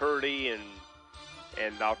Brock Purdy, and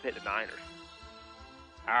I'll take the Niners.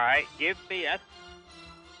 All right, give me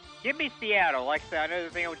Seattle. Like I said, I know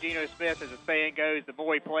the thing with Geno Smith, as the saying goes, the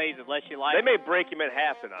more he plays, the less you like him. They may break him in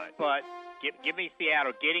half tonight. But give me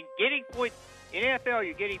Seattle. Getting points in NFL,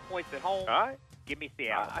 you're getting points at home. All right. Give me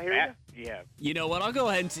Seattle. I hear you. Yeah. You know what? I'll go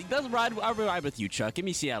ahead and see. I'll ride with you, Chuck. Give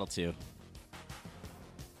me Seattle too.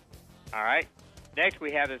 All right. Next,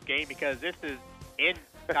 we have this game because this is this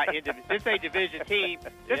is a division team.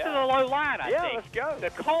 This is a low line, I think. Yeah, let's go.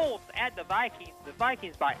 The Colts at the Vikings. The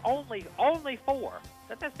Vikings by only 4.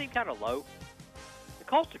 Doesn't that seem kind of low? The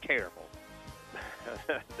Colts are terrible.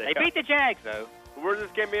 They beat the Jags, though. Where's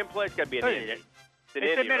this game being played? It's got to be in Indy.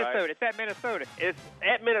 It's in Minnesota. Right? It's at Minnesota. It's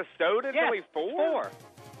at Minnesota? It's only 4?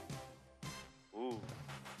 4. Ooh.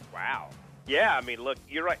 Wow. Yeah, I mean, look,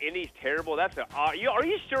 you're right. Indy's terrible. That's are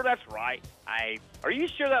you sure that's right? Are you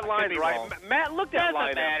sure that line's right? Matt, look that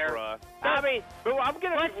line up for us. I mean, but I'm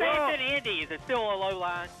going to let's say it's in Indy. Is it still a low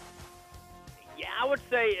line? Yeah, I would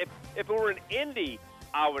say if it were in Indy,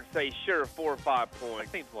 I would say sure 4 or 5 points.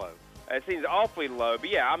 That seems low. It seems awfully low, but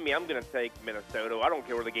yeah, I mean, I'm going to take Minnesota. I don't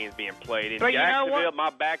care where the game's being played. In but Jacksonville, my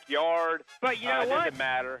backyard. But you know it what? Doesn't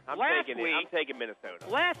matter. I'm taking Minnesota.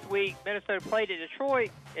 Last week, Minnesota played at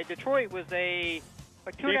Detroit, and Detroit was a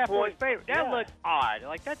 2.5 point favorite. That looks odd.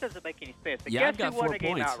 Like, that doesn't make any sense. Yeah, guess I've got who won 4 the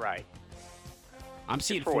game points. outright? I'm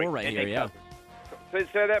seeing Detroit, 4 right here, yeah.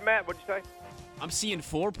 Say that, Matt. What'd you say? I'm seeing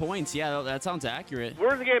 4 points. Yeah, that sounds accurate.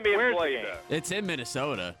 Where's the game being played, though? It's in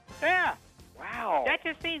Minnesota. Yeah. Wow. That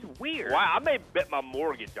just seems weird. Wow, I may bet my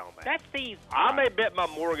mortgage on that. That seems odd. I may bet my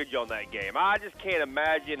mortgage on that game. I just can't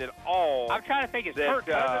imagine at all. I'm trying to think, is Kirk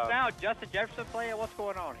Cousins now, Justin Jefferson playing? What's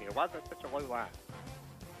going on here? Why is that such a low line?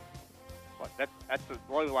 That's a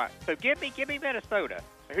low line. So give me Minnesota.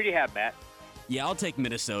 So who do you have, Matt? Yeah, I'll take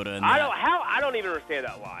Minnesota. I don't even understand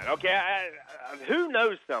that line. Okay, who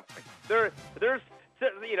knows something? There's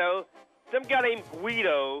some guy named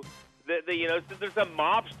Guido. There's a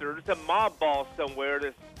mobster, there's a mob boss somewhere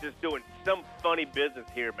that's just doing some funny business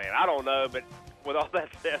here, man. I don't know, but with all that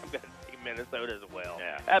said, I'm going to take Minnesota as well.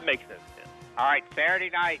 Yeah. That makes sense. All right, Saturday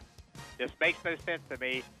night. This makes no sense to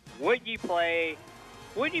me. Wouldn't you play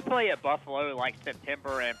at Buffalo like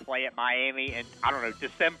September and play at Miami in, I don't know,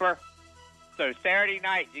 December? So Saturday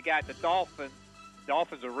night, you got the Dolphins.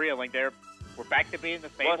 Dolphins are reeling. We're back to being the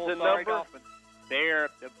fabled Dolphins. The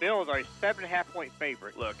Bills are a 7.5-point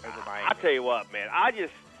favorite. Look, over Miami. I tell you what, man. I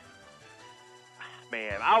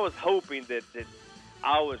was hoping that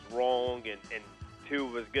I was wrong and 2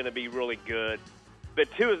 was going to be really good.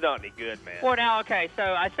 But 2 is not any good, man. Well, now, okay, so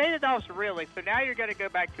I say the Dolphins are reeling, so now you're going to go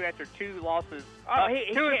back to after 2 losses.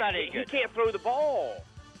 He 2 is not any good. He can't throw the ball.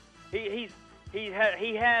 He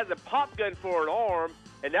has a pop gun for an arm,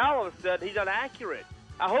 and now all of a sudden he's inaccurate.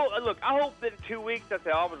 I hope that in 2 weeks I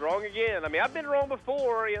say I was wrong again. I mean, I've been wrong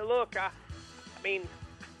before.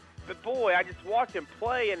 But boy, I just watched him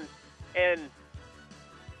play, and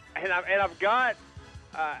I've got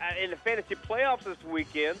in the fantasy playoffs this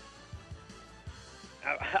weekend.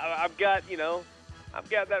 I've got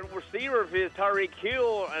that receiver of his, Tyreek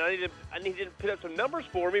Hill, and I need to put up some numbers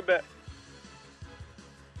for me. But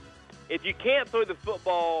if you can't throw the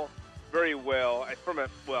football very well,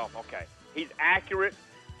 he's accurate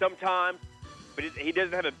sometimes, but he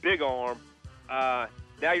doesn't have a big arm. Now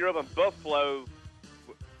you're up in Buffalo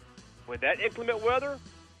with that inclement weather.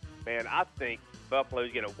 Man, I think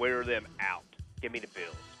Buffalo's going to wear them out. Give me the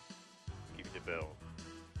Bills. the Bills.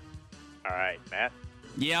 All right, Matt?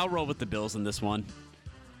 Yeah, I'll roll with the Bills in this one.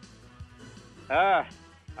 I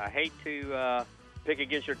hate to Pick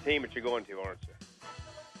against your team that you're going to, aren't you?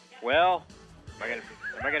 well, am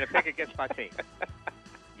I gonna pick against my team?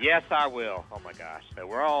 Yes, I will. Oh my gosh. So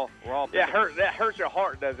we're all Yeah, that hurts your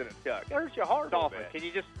heart, doesn't it, Chuck? It hurts your heart. Dolphins. Can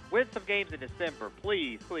you just win some games in December?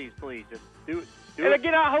 Please, please, please. Just do it. And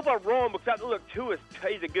again, I hope I'm wrong because look, Tua,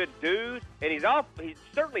 he's a good dude, and he's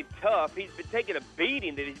certainly tough. He's been taking a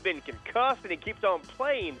beating, that he's been concussed, and he keeps on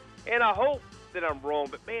playing. And I hope that I'm wrong,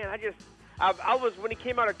 but man, I was when he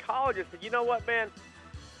came out of college, I said, you know what, man,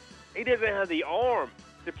 he doesn't have the arm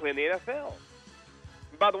to play in the NFL.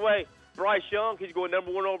 And by the way, Bryce Young, he's going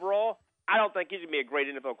number 1 overall. I don't think he's gonna be a great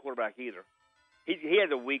NFL quarterback either. He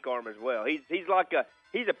has a weak arm as well. He's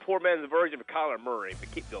a poor man's version of Kyler Murray.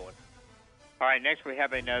 But keep going. All right, next we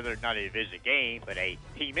have another, not a division game, but a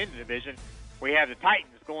team in the division. We have the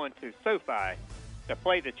Titans going to SoFi to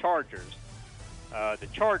play the Chargers. The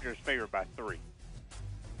Chargers favored by 3.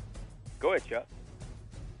 Go ahead, Chuck.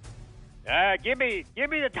 Give me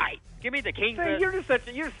the Titans. Give me the Kings. You're such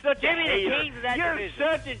a Give me hater. the Kings of that You're division.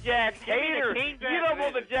 such a Jags Give me the hater. Kings of You that don't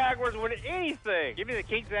want the division. Jaguars winning anything. Give me the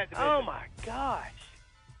Kings of that division. Oh my gosh.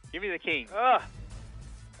 Give me the Kings. Ugh.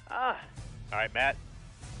 All right, Matt.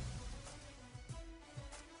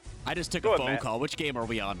 I just took Go a ahead, phone Matt. call. Which game are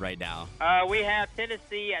we on right now? We have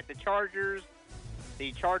Tennessee at the Chargers.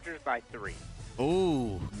 The Chargers by 3.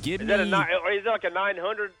 Ooh, give Is me. that is that like a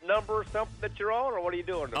 900 number or something that you're on, or what are you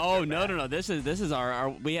doing? Oh no! This is our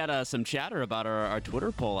we had some chatter about our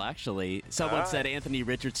Twitter poll actually. Someone said Anthony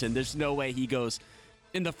Richardson. There's no way he goes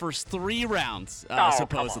in the first 3 rounds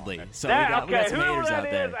supposedly. come on. So we got some whoever haters that out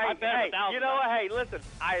is, there. hey, you know what? Hey, listen,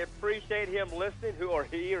 I appreciate him listening,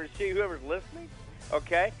 he or she, whoever's listening.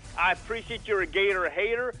 Okay, I appreciate you're a Gator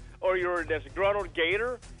hater or you're a disgruntled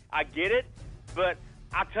Gator. I get it, but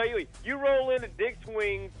I tell you, you roll into Dick's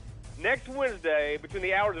Wings next Wednesday between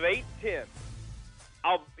the hours of 8 and 10.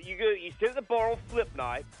 You sit at the bar on flip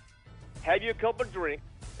night, have you a couple of drinks,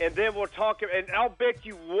 and then we'll talk. And I'll bet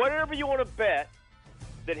you whatever you want to bet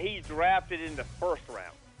that he's drafted in the first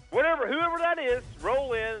round. Whoever that is,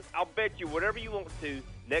 roll in. I'll bet you whatever you want to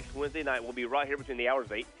next Wednesday night. We'll be right here between the hours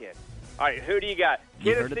of 8 and 10. All right, who do you got?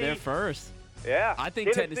 You Tennessee. heard it there first. Yeah, I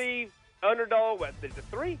think Tennessee underdog. What is it,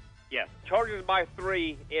 3? Yes. Chargers by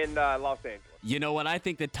 3 in Los Angeles. You know what? I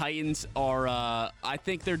think the Titans are. I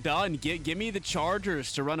think they're done. Give me the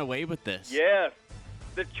Chargers to run away with this. Yes,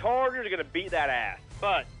 the Chargers are going to beat that ass.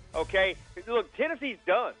 But okay, look, Tennessee's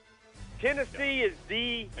done. Tennessee is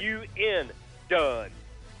D-U-N, done.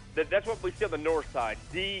 That's what we see on the north side.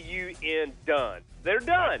 D-U-N, done. They're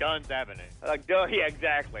done. Like Dunn's Avenue. Like done. Yeah,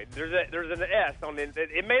 exactly. There's an S on it.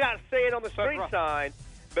 It may not say it on the street sign,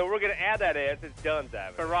 but we're going to add that S. It's Dunn's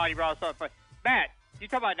Avenue. But Ron, you brought something funny. Matt, you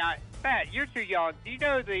talk about Matt, you're too young. Do you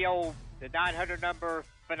know the 900 number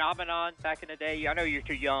phenomenon back in the day? I know you're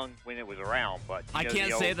too young when it was around, but I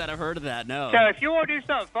can't say that I've heard of that. No. So if you want to do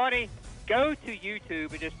something funny, go to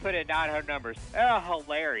YouTube and just put in 900 numbers. They're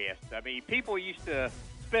hilarious. I mean, people used to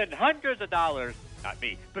spend hundreds of dollars. Not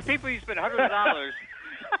me, but people used to spend hundreds of dollars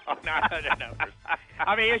on 900 numbers.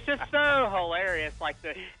 I mean, it's just so hilarious. Like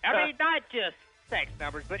not just sex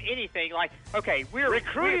numbers, but anything. Like, okay, we're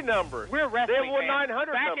recruiting numbers. We're wrestling They won fans.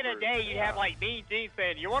 900 Back numbers. in the day, you'd have like Mean Gene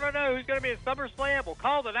saying, "You want to know who's going to be in SummerSlam? Well,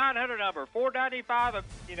 call the 900 number, $4.95.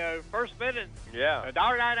 First minute, Yeah.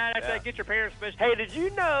 $1.99 after Yeah. that. Get your parents' permission." Hey, did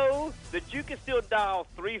you know that you can still dial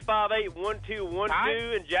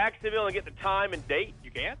 358-1212 in Jacksonville and get the time and date?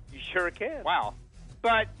 You can. You sure can. Wow.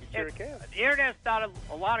 But sure can. The internet's not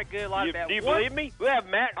a lot of good, a lot of bad. Do you believe me? We'll have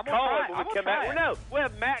Matt I'm gonna call try it it. when I'm we gonna come back. try it. No, we'll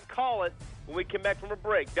have Matt call it when we come back from a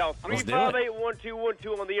break. Dial Let's do it.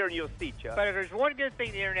 358-1212 on the air and you'll see, Chuck. But if there's one good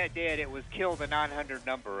thing the internet did, it was kill the 900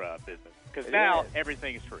 number business. Because It now is.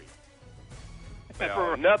 everything is free.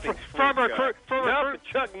 Well, nothing's free, from Chuck. recruit.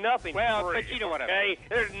 Chuck, nothing's Well, free. but you know what I okay? mean.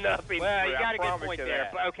 There's nothing Well, free. you got I a good promise point you there.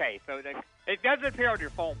 that. But, okay, so it doesn't appear on your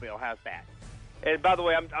phone bill. How's that? And by the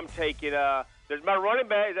way, I'm taking there's my running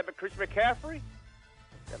back. Is that Christian McCaffrey? Is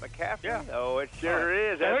that McCaffrey? Yeah. Oh, it sure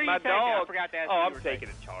is. So who That's are my you taking? I dog. forgot to ask oh, who you I'm were taking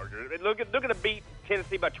a Charger. Look at beat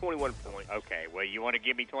Tennessee by 21 points. Okay, well, you want to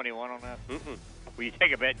give me 21 on that? Mm-mm. Will you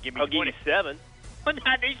take a bet and give me I'll 20? give you 7.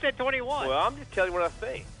 You said 21. Well, I'm just telling you what I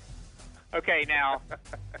think. Okay, now,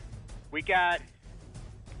 we got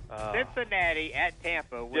Cincinnati at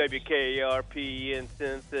Tampa. Which WKRP in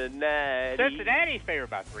Cincinnati. Cincinnati's favored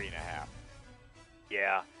by 3.5.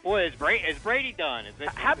 Yeah. Boy, is Brady done? Is it?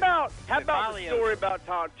 How about the finally story over? about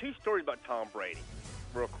Tom? 2 stories about Tom Brady,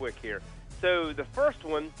 real quick here. So the first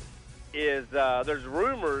one is there's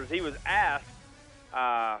rumors he was asked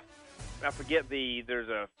there's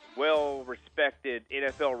a well-respected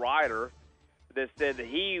NFL writer that said that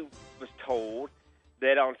he was told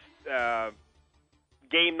that on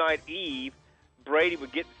game night eve, Brady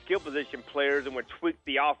would get the skill position players and would tweak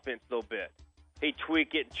the offense a little bit. He'd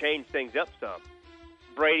tweak it and change things up some.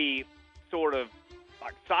 Brady sort of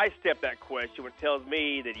like sidestepped that question, which tells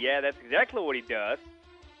me that, yeah, that's exactly what he does.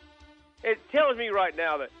 It tells me right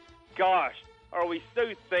now that, gosh, are we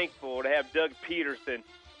so thankful to have Doug Peterson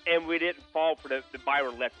and we didn't fall for the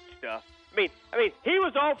Byron Leftwich stuff. I mean, he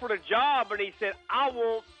was offered a job and he said, I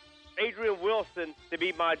want Adrian Wilson to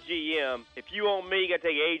be my GM. If you want me, you got to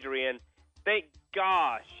take Adrian. Thank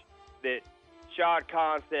gosh that Shad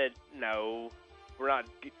Khan said, no, we're not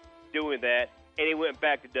doing that. And he went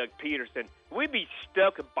back to Doug Peterson. We'd be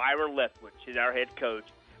stuck with Byron Leftwich as our head coach.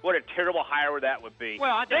 What a terrible hire that would be.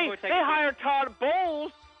 Well, they hired Todd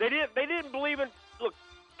Bowles. They didn't believe in. Look,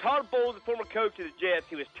 Todd Bowles, the former coach of the Jets,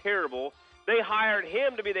 he was terrible. They hired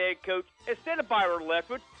him to be the head coach instead of Byron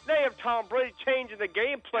Leftwich. They have Tom Brady changing the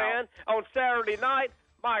game plan on Saturday night.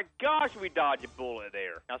 My gosh, we dodged a bullet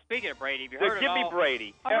there. Now, speaking of Brady, have you heard give me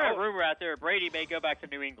Brady. I heard a rumor out there Brady may go back to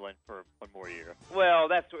New England for one more year. Well,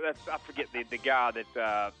 that's I forget the guy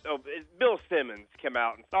that Bill Simmons came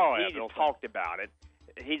out and he just talked about it.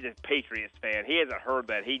 He's a Patriots fan. He hasn't heard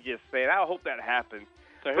that. He just said, I hope that happens.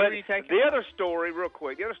 So who are you taking? The other story, real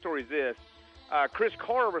quick, is this. Chris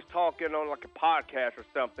Carter was talking on like a podcast or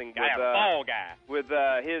something. A fall guy. With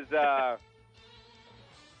his, you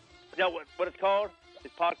know what it's called?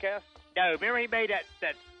 His podcast? No, remember he made that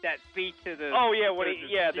speech to the. Oh yeah,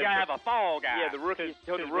 you gotta have a fall guy. Yeah, the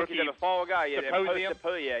rookie have a fall guy.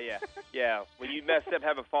 Yeah, yeah. When you mess up,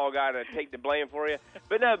 have a fall guy to take the blame for you.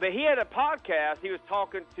 But he had a podcast. He was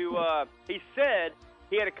talking to. He said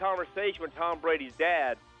he had a conversation with Tom Brady's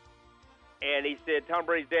dad, and he said Tom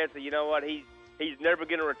Brady's dad said, you know what, he's never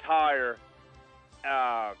going to retire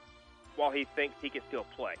while he thinks he can still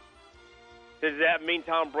play. Does that mean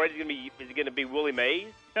Tom Brady's going to be Willie Mays?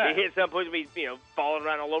 Yeah. He hit some point to be falling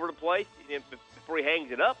around all over the place before he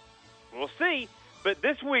hangs it up. We'll see. But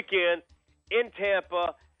this weekend in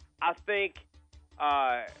Tampa, I think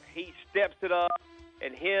he steps it up,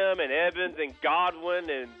 and him and Evans and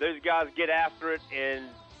Godwin and those guys get after it, and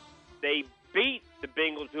they beat the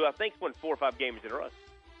Bengals, who I think won 4 or 5 games in a row.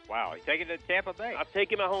 Wow, he's taking it to Tampa Bay. I'll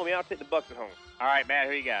take him at home. Yeah, I'll take the Bucs at home. All right, Matt,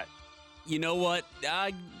 who you got? You know what?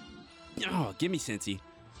 Give me Cincy.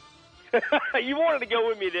 You wanted to go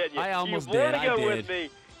with me, didn't you? I almost did. You wanted did. to go with me.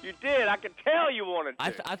 You did. I could tell you wanted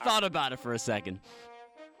to. I thought about it for a second.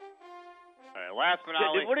 All right, last but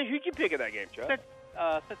not least. Who'd you pick in that game, Chuck?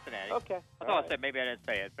 Cincinnati. Okay. I thought I said maybe I didn't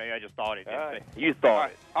say it. Maybe I just thought it. You thought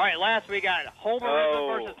it. All right, last we got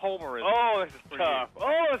Homerism versus Homerism. Oh, this is tough.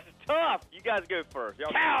 This is tough. You guys go first.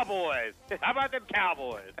 Cowboys. How about them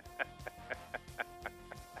Cowboys?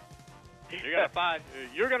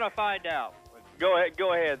 You're gonna find out.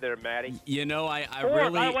 Go ahead there, Matty. You know, I 4.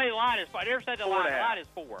 really. By the way, the line is 5. I never said the line. The line is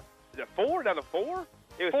 4. Is it 4 down to 4?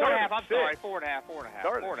 It was 4.5. I'm 6. sorry, 4.5. 4.5.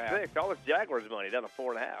 Started at 6. All this Jaguars money down to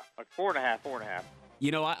 4.5. 4.5.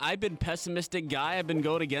 You know, I've been pessimistic guy. I've been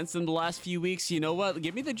going against them the last few weeks. You know what?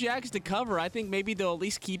 Give me the Jags to cover. I think maybe they'll at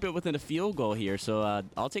least keep it within a field goal here. So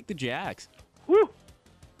I'll take the Jags. Woo!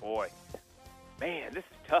 Boy. Man, this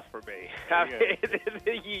is tough for me.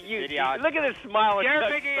 You look at this smile on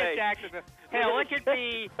Chuck's face. Jackson. Hell, it could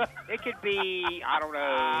be, I don't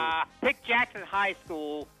know, pick Jackson High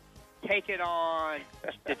School, take it on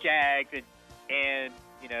the Jags, and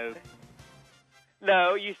you know.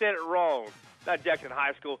 No, you said it wrong. Not Jackson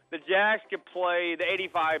High School. The Jags can play the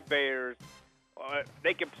 85 Bears.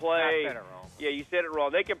 They can play. I said it wrong. Yeah, you said it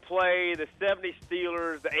wrong. They can play the 70s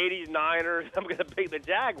Steelers, the 80s Niners. I'm going to pick the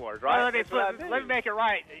Jaguars, right? Well, let me make it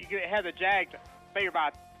right. You can have the Jags figure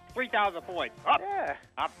about 3,000 points. Yeah.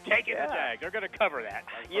 I'm taking the Jags. They're going to cover that.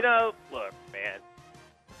 You know, look, man,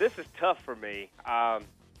 this is tough for me.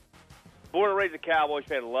 Born and raised a Cowboys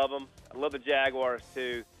fan, love them. I love the Jaguars,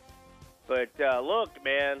 too. But, look,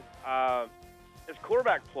 man, this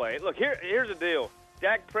quarterback play. Look, here's the deal.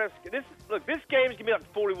 Dak Prescott, this game is going to be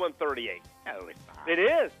like 41-38. No, it's not. It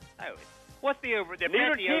is. No, what's the over?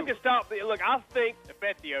 Neither team can stop the. Look, I think.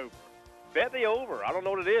 Bet the over. Bet the over. I don't know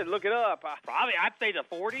what it is. Look it up. Probably, I'd say the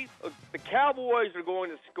 40s. Look, the Cowboys are going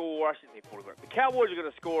to score. I shouldn't say 40. The Cowboys are going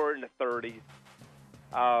to score in the 30s.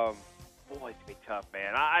 Boy, it's going to be tough,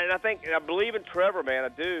 man. I believe in Trevor, man. I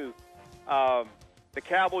do. The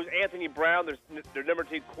Cowboys, Anthony Brown, their number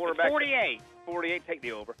 2 quarterback. 48. 48, take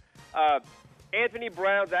the over. Anthony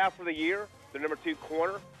Brown's out for the year, the number 2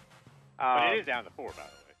 corner. But it is down to 4, by the way.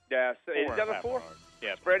 Yeah, so it's down to 4?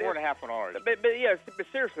 Yeah, spread 4.5 on ours. But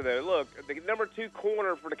seriously though, look, the number 2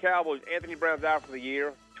 corner for the Cowboys, Anthony Brown's out for the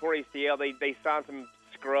year. Tore ACL. They signed some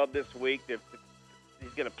scrub this week.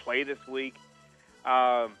 He's going to play this week.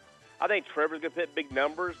 I think Trevor's going to put big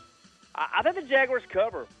numbers. I think the Jaguars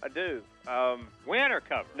cover. I do. Win or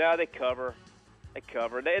cover? No, they cover. They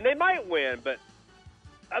cover, and they might win, but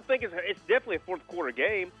I think it's definitely a fourth quarter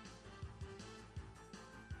game.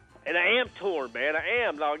 And I am torn, man. I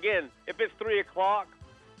am. Now, again, if it's 3 o'clock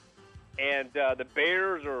and the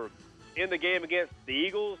Bears are in the game against the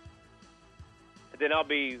Eagles, then I'll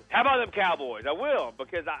be, how about them Cowboys? I will,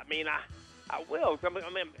 because, I will.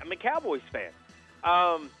 I'm a Cowboys fan.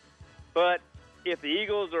 But if the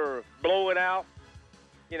Eagles are blowing out,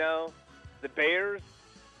 the Bears,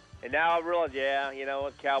 and now I realize,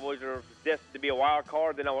 Cowboys are destined to be a wild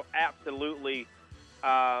card, then I will absolutely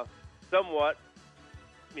somewhat,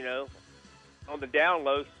 on the down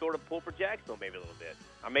low, sort of pull for Jacksonville maybe a little bit.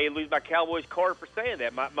 I may lose my Cowboys card for saying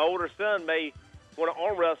that. My older son may want to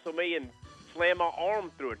arm wrestle me and slam my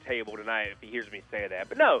arm through a table tonight if he hears me say that.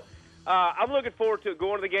 But no, I'm looking forward to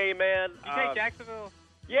going to the game, man. You take Jacksonville?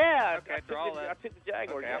 Yeah. Okay, I took the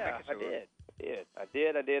Jaguars. Okay, I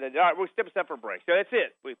did. All right, we'll step aside for a break. So that's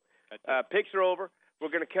it. Picks are over. We're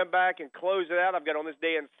going to come back and close it out. I've got on this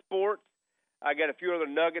day in sports. I got a few other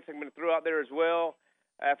nuggets I'm going to throw out there as well.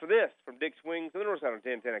 After this, from Dick's Wings on the North Side on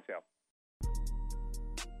 1010XL.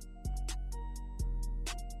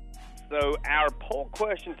 So our poll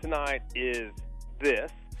question tonight is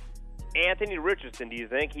this. Anthony Richardson, do you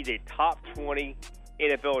think he's a top 20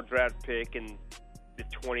 NFL draft pick in the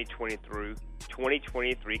 2020 through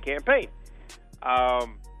 2023 campaign? I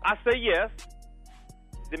say yes.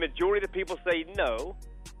 The majority of the people say no.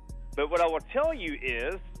 But what I will tell you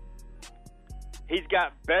is he's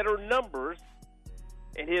got better numbers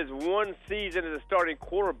in his one season as a starting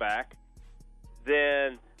quarterback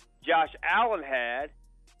than Josh Allen had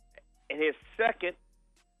in his second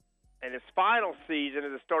and his final season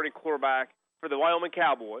as a starting quarterback for the Wyoming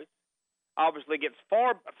Cowboys. Obviously gets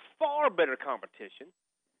far better competition.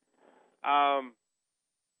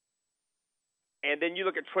 And then you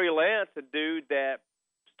look at Trey Lance, a dude that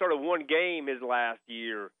started one game his last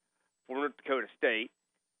year for North Dakota State,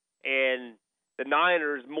 and the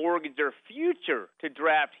Niners mortgaged their future to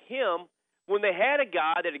draft him when they had a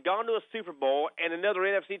guy that had gone to a Super Bowl and another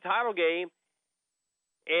NFC title game,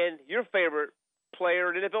 and your favorite player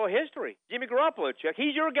in NFL history, Jimmy Garoppolo, Chuck.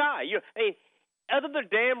 He's your guy. Other than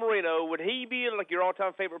Dan Marino, would he be like your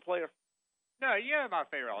all-time favorite player? No, you know my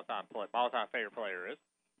all-time favorite player is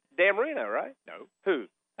Dan Marino, right? No. Who?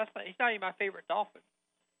 He's not even my favorite Dolphin.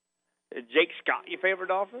 Jake Scott, your favorite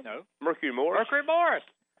Dolphin? No. Mercury Morris? Mercury Morris.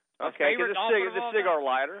 Okay, because the cigar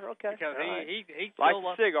lighter. Okay. Because he likes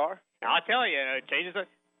a cigar. I'll tell you, it changes it.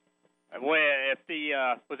 Well, if the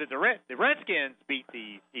Redskins beat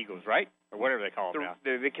the Eagles, right? Or whatever they call them now.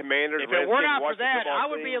 The Commanders. If it were not for that, I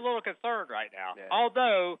would be a little concerned right now. Yeah.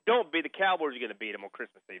 Although, don't be the Cowboys are going to beat them on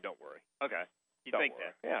Christmas Eve. Don't worry. Okay. You don't think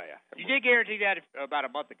worry. that? Yeah. You did guarantee that about a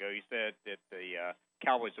month ago. You said that the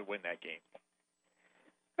Cowboys would win that game.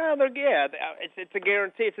 Well, it's a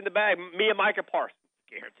guarantee. It's in the bag. Me and Micah Parsons.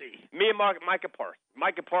 Guarantee. Me and Micah Parsons.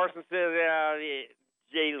 Micah Parsons says,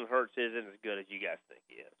 Jalen Hurts isn't as good as you guys think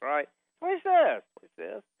he is, right? What he says.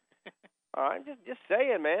 All right, just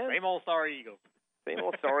saying, man. Same old sorry Eagles. Same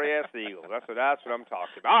old sorry ass Eagles. That's what I'm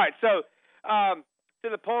talking about. All right, so to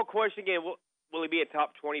the poll question again, will he be a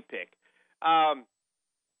top 20 pick?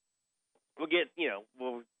 We'll get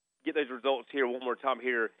those results here one more time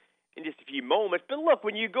here in just a few moments. But look,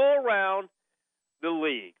 when you go around the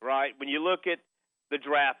league, right? When you look at the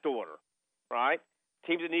draft order, right?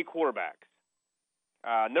 Teams that need quarterbacks.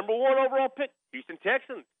 Number 1 overall pick, Houston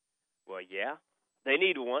Texans. Well, yeah, they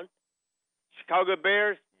need one. Chicago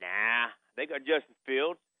Bears, nah, they got Justin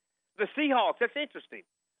Fields. The Seahawks, that's interesting.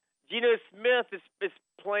 Geno Smith is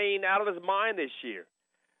playing out of his mind this year.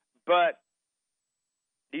 But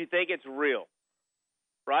do you think it's real?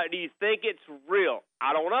 Right? Do you think it's real?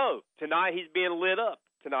 I don't know. Tonight he's being lit up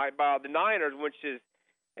tonight by the Niners, which is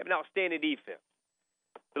have an outstanding defense.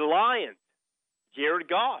 The Lions, Jared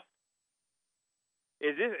Goff.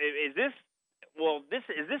 Is this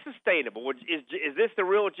sustainable? Is this the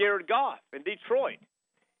real Jared Goff in Detroit?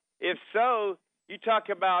 If so, you talk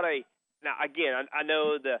about now again. I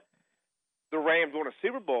know the Rams won a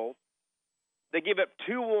Super Bowl. They give up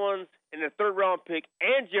 2 ones and a third-round pick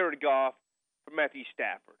and Jared Goff for Matthew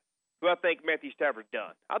Stafford, who I think Matthew Stafford's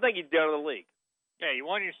done. I think he's done in the league. Yeah, you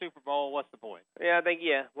won your Super Bowl. What's the point? Yeah, I think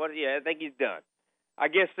he's done. I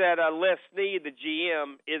guess that Les Snead, the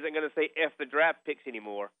GM, isn't going to say F the draft picks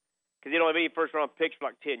anymore because he don't have any first-round picks for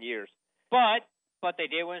like 10 years. But But they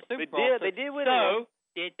did win a Super They Bowl. did. They did win. So,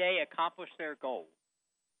 did they accomplish their goal?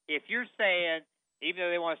 If you're saying, even though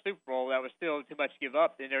they won a Super Bowl, that was still too much to give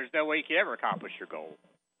up, then there's no way you could ever accomplish your goal.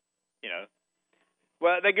 You know?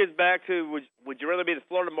 Well, that goes back to would you rather be the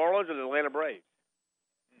Florida Marlins or the Atlanta Braves?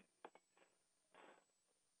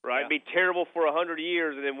 Right? Yeah. Be terrible for 100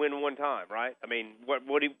 years and then win one time, right? I mean, what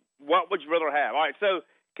would you rather have? All right, so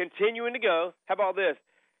continuing to go. How about this?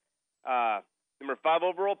 Number 5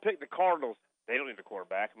 overall pick, the Cardinals. They don't need a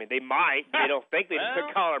quarterback. I mean, they might. They don't think they Well,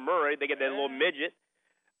 took Kyler Murray. They get that little midget.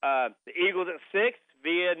 The Eagles at 6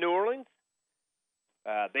 via New Orleans.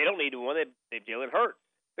 They don't need one. They have Jalen Hurts.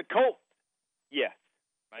 The Colts, yes.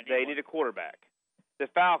 They need a quarterback. The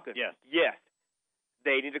Falcons, yes.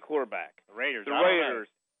 They need a quarterback. The Raiders. The Raiders,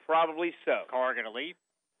 probably so. Carr going to leave?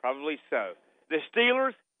 Probably so. The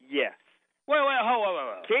Steelers, yes. Wait, hold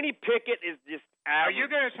on. Kenny Pickett is just Are average. you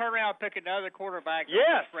going to turn around and pick another quarterback in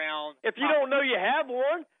Yes. this round? If you don't know you have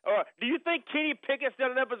one, or do you think Kenny Pickett's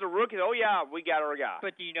done enough as a rookie? Oh, yeah, we got our guy.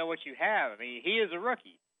 But do you know what you have? I mean, he is a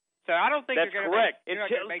rookie. So I don't think That's you're going correct. to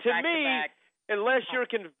make To me, back-to-back. unless you're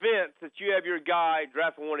convinced that you have your guy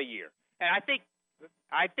drafting one a year. And I think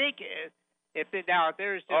if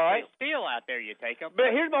there's just All right. a steal out there, you take him.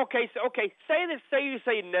 But here's my okay. Say you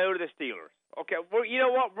say no to the Steelers. Okay, you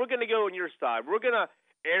know what? We're going to go on your side. We're going to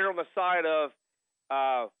err on the side of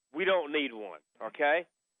we don't need one. Okay,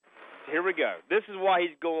 here we go. This is why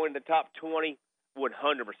he's going to top 20, 100%.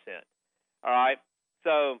 All right.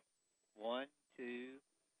 So 1, 2,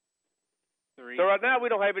 3. So right now we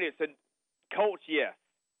don't have any. So Colts, yes.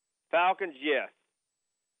 Falcons, yes.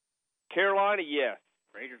 Carolina, yes.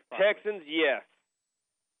 Raiders, probably. Texans, yes.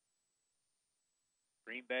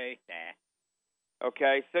 Green Bay, nah.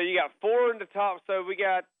 Okay, so you got 4 in the top. So we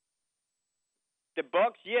got the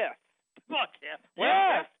Bucks, yes. Fuck yeah.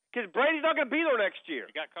 Yes, because Brady's not going to be there next year.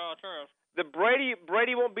 You got Carl Turner. The Brady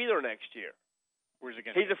won't be there next year. Where's he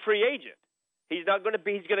going? He's a free agent. He's not going to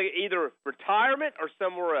be. He's going to either retirement or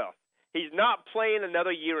somewhere else. He's not playing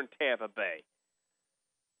another year in Tampa Bay.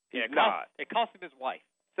 He's not. It cost him his wife.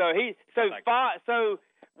 So Like-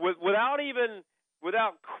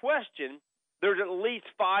 without question, there's at least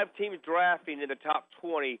 5 teams drafting in the top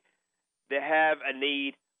 20 that have a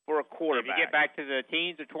need for a If quarterback. you get back to the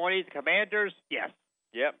teens or 20s, the Commanders, yes.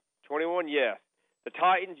 Yep, 21, yes. The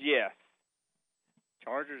Titans, yes.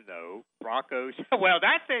 Chargers, no. Broncos, well,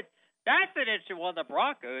 that's it. That's an interesting one. The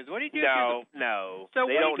Broncos. What do you do? No. So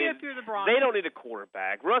they what don't do you need, do if you're the Broncos? They don't need a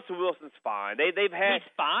quarterback. Russell Wilson's fine. They've had.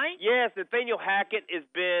 He's fine. Yes, Nathaniel Hackett has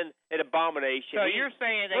been an abomination. So you're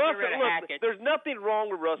saying they get rid of Hackett? There's nothing wrong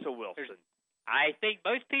with Russell Wilson. I think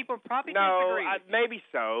most people probably No, disagree. maybe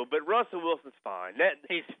so, but Russell Wilson's fine.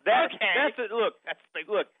 He's That's okay.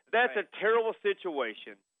 That's a terrible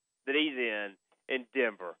situation that he's in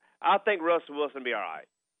Denver. I think Russell Wilson will be all right.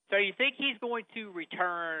 So you think he's going to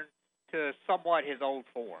return to somewhat his old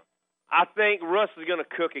form? I think Russ is going to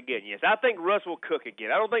cook again. Yes, I think Russ will cook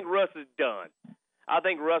again. I don't think Russ is done. I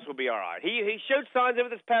think Russ will be all right. He showed signs of it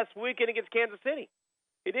this past weekend against Kansas City.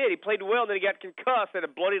 He did. He played well, and then he got concussed, had a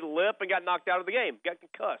bloodied lip, and got knocked out of the game. Got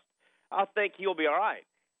concussed. I think he'll be all right.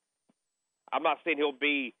 I'm not saying he'll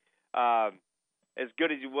be as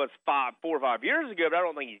good as he was 4 or 5 years ago, but I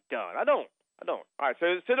don't think he's done. I don't. All right,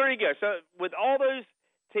 so there you go. So with all those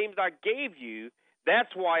teams I gave you,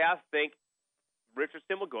 that's why I think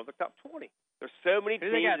Richardson will go in the top 20. There's so many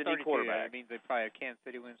teams that need quarterbacks. That means they probably have Kansas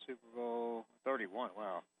City win Super Bowl 31.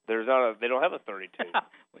 Wow. There's not. They don't have a 32. Did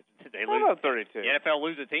they They don't lose? have a 32. The NFL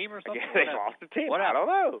lose a team or something? They lost the team. What I happened?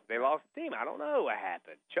 don't know. They lost the team. I don't know what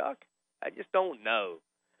happened, Chuck. I just don't know.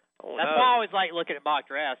 That's why I always like looking at mock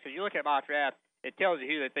drafts, because you look at mock drafts, it tells you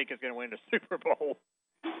who they think is going to win the Super Bowl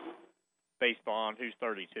based on who's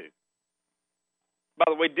 32. By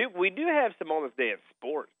the way, we do have some on this day at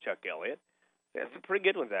sports, Chuck Elliott. Yeah, some pretty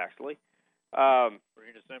good ones actually. We're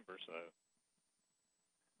in December, so.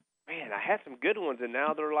 Man, I had some good ones, and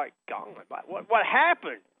now they're like gone. What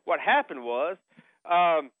happened? What happened was,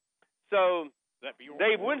 so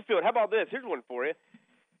Dave Winfield. How about this? Here's one for you.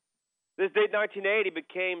 This date, 1980,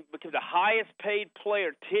 became the highest paid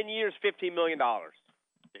player. 10 years, $15 million.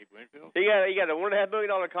 Dave Winfield? He got a $1.5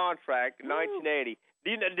 million contract in 1980.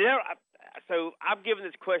 So I've given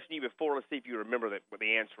this question to you before. Let's see if you remember what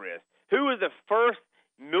the answer is. Who is the first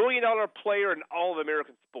 $1 million player in all of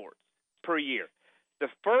American sports per year? The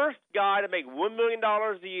first guy to make $1 million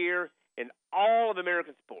a year in all of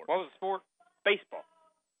American sports. What was the sport? Baseball.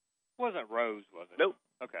 Wasn't Rose, was it? Nope.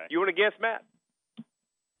 Okay. You want to guess, Matt?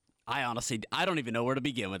 I don't even know where to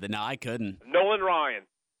begin with it. No, I couldn't. Nolan Ryan.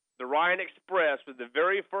 The Ryan Express was the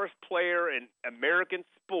very first player in American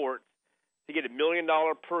sports to get $1 million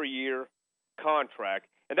per year contract,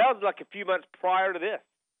 and that was like a few months prior to this.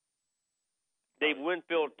 Dave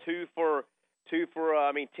Winfield, 10 for 15.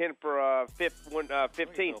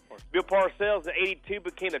 Bill Parcells in 82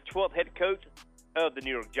 became the 12th head coach of the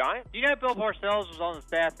New York Giants. Do you know Bill Parcells was on the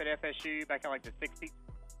staff at FSU back in like the 60s?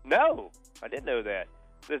 No, I didn't know that.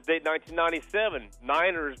 This date, 1997,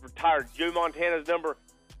 Niners retired Joe Montana's number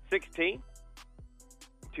 16.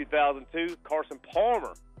 2002, Carson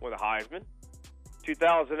Palmer won the Heisman.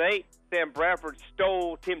 2008, Sam Bradford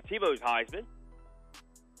stole Tim Tebow's Heisman.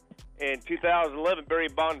 In 2011, Barry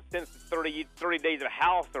Bonds sentenced to 30 days of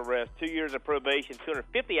house arrest, 2 years of probation,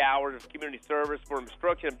 250 hours of community service for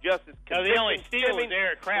obstruction of justice. No, the only steal was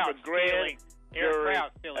Eric Kraus stealing. Eric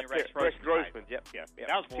Kraus stealing Rex Grossman. Yep. That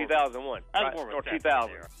was 2001. That was more or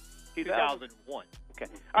 2000. 2001. Okay.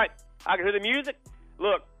 All right. I can hear the music.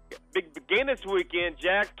 Look, big game this weekend,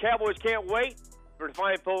 Jack. Cowboys can't wait for the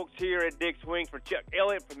fine folks here at Dick's Wings. For Chuck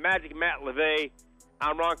Elliott, for Magic Matt LeVay,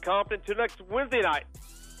 I'm Ron Compton. Till next Wednesday night.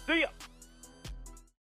 See ya.